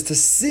Seder is to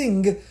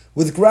sing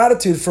with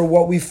gratitude for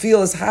what we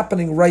feel is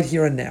happening right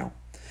here and now.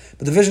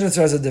 But the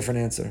Vishnitzer has a different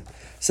answer.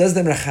 Says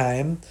the Imre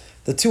Chaim,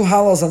 the two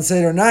Hallels on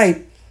Seder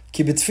night,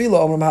 Ki b'tfila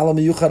omrim halal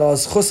miyuchad al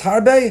schus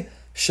harbe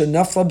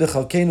shenafla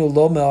b'chalkeinu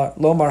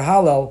lomar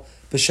halal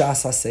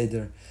b'shas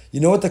haseder.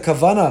 You know what the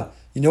kavana,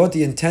 you know what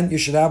the intent you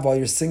should have while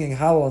you're singing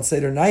Hallel on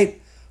Seder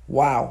night?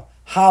 Wow,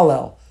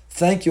 Hallel,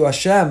 Thank you,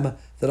 Hashem,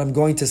 that I'm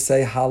going to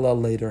say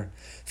Hallel later.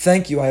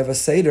 Thank you, I have a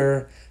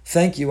Seder.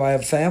 Thank you, I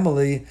have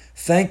family.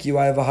 Thank you,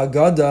 I have a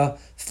Haggadah.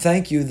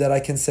 Thank you that I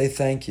can say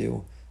thank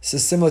you. This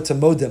is similar to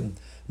Modim.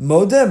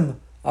 Modim,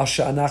 al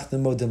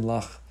she'anachnu modim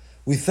lach.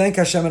 We thank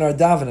Hashem in our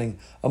davening.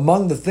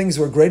 Among the things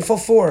we're grateful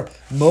for,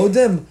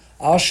 Modim,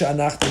 al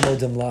she'anachnu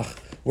modim lach.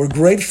 We're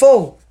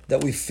grateful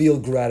that we feel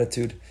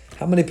gratitude.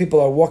 How many people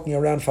are walking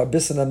around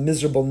farbisana,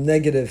 miserable,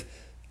 negative,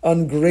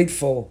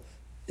 ungrateful,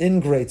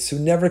 ingrates, who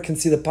never can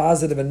see the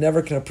positive and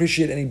never can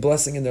appreciate any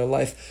blessing in their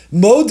life?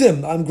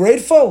 Modim, I'm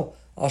grateful.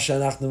 Al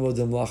she'anachnu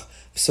modim lach.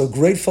 I'm so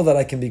grateful that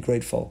I can be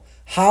grateful.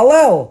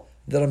 Hallel,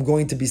 that I'm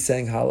going to be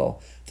saying Hallel.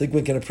 I think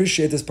we can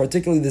appreciate this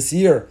particularly this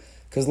year,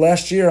 because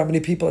last year, how many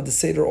people had the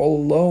Seder all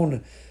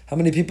alone? How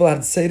many people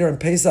had Seder and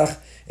Pesach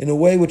in a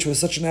way which was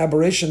such an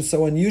aberration,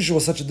 so unusual,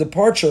 such a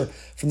departure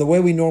from the way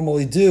we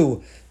normally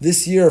do?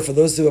 This year, for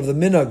those who have the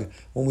minhag,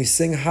 when we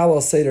sing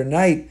Hallel Seder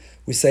night,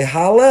 we say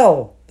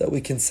Hallel, that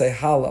we can say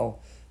Hallel.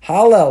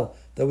 Hallel,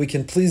 that we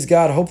can please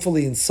God,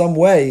 hopefully in some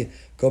way,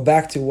 go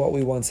back to what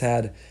we once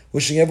had.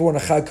 Wishing everyone a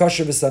Chag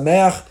Kosher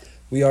v'Sameach.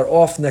 We are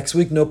off next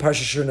week, no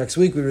Parsha Shir next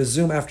week. We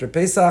resume after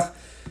Pesach.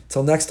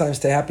 Till next time,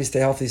 stay happy, stay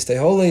healthy, stay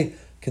holy.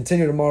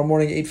 Continue tomorrow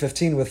morning,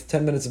 8:15 with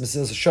 10 minutes of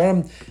Mesilas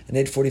Yesharim and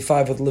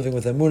 8:45 with Living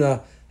with Emunah.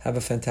 Have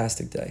a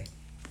fantastic day.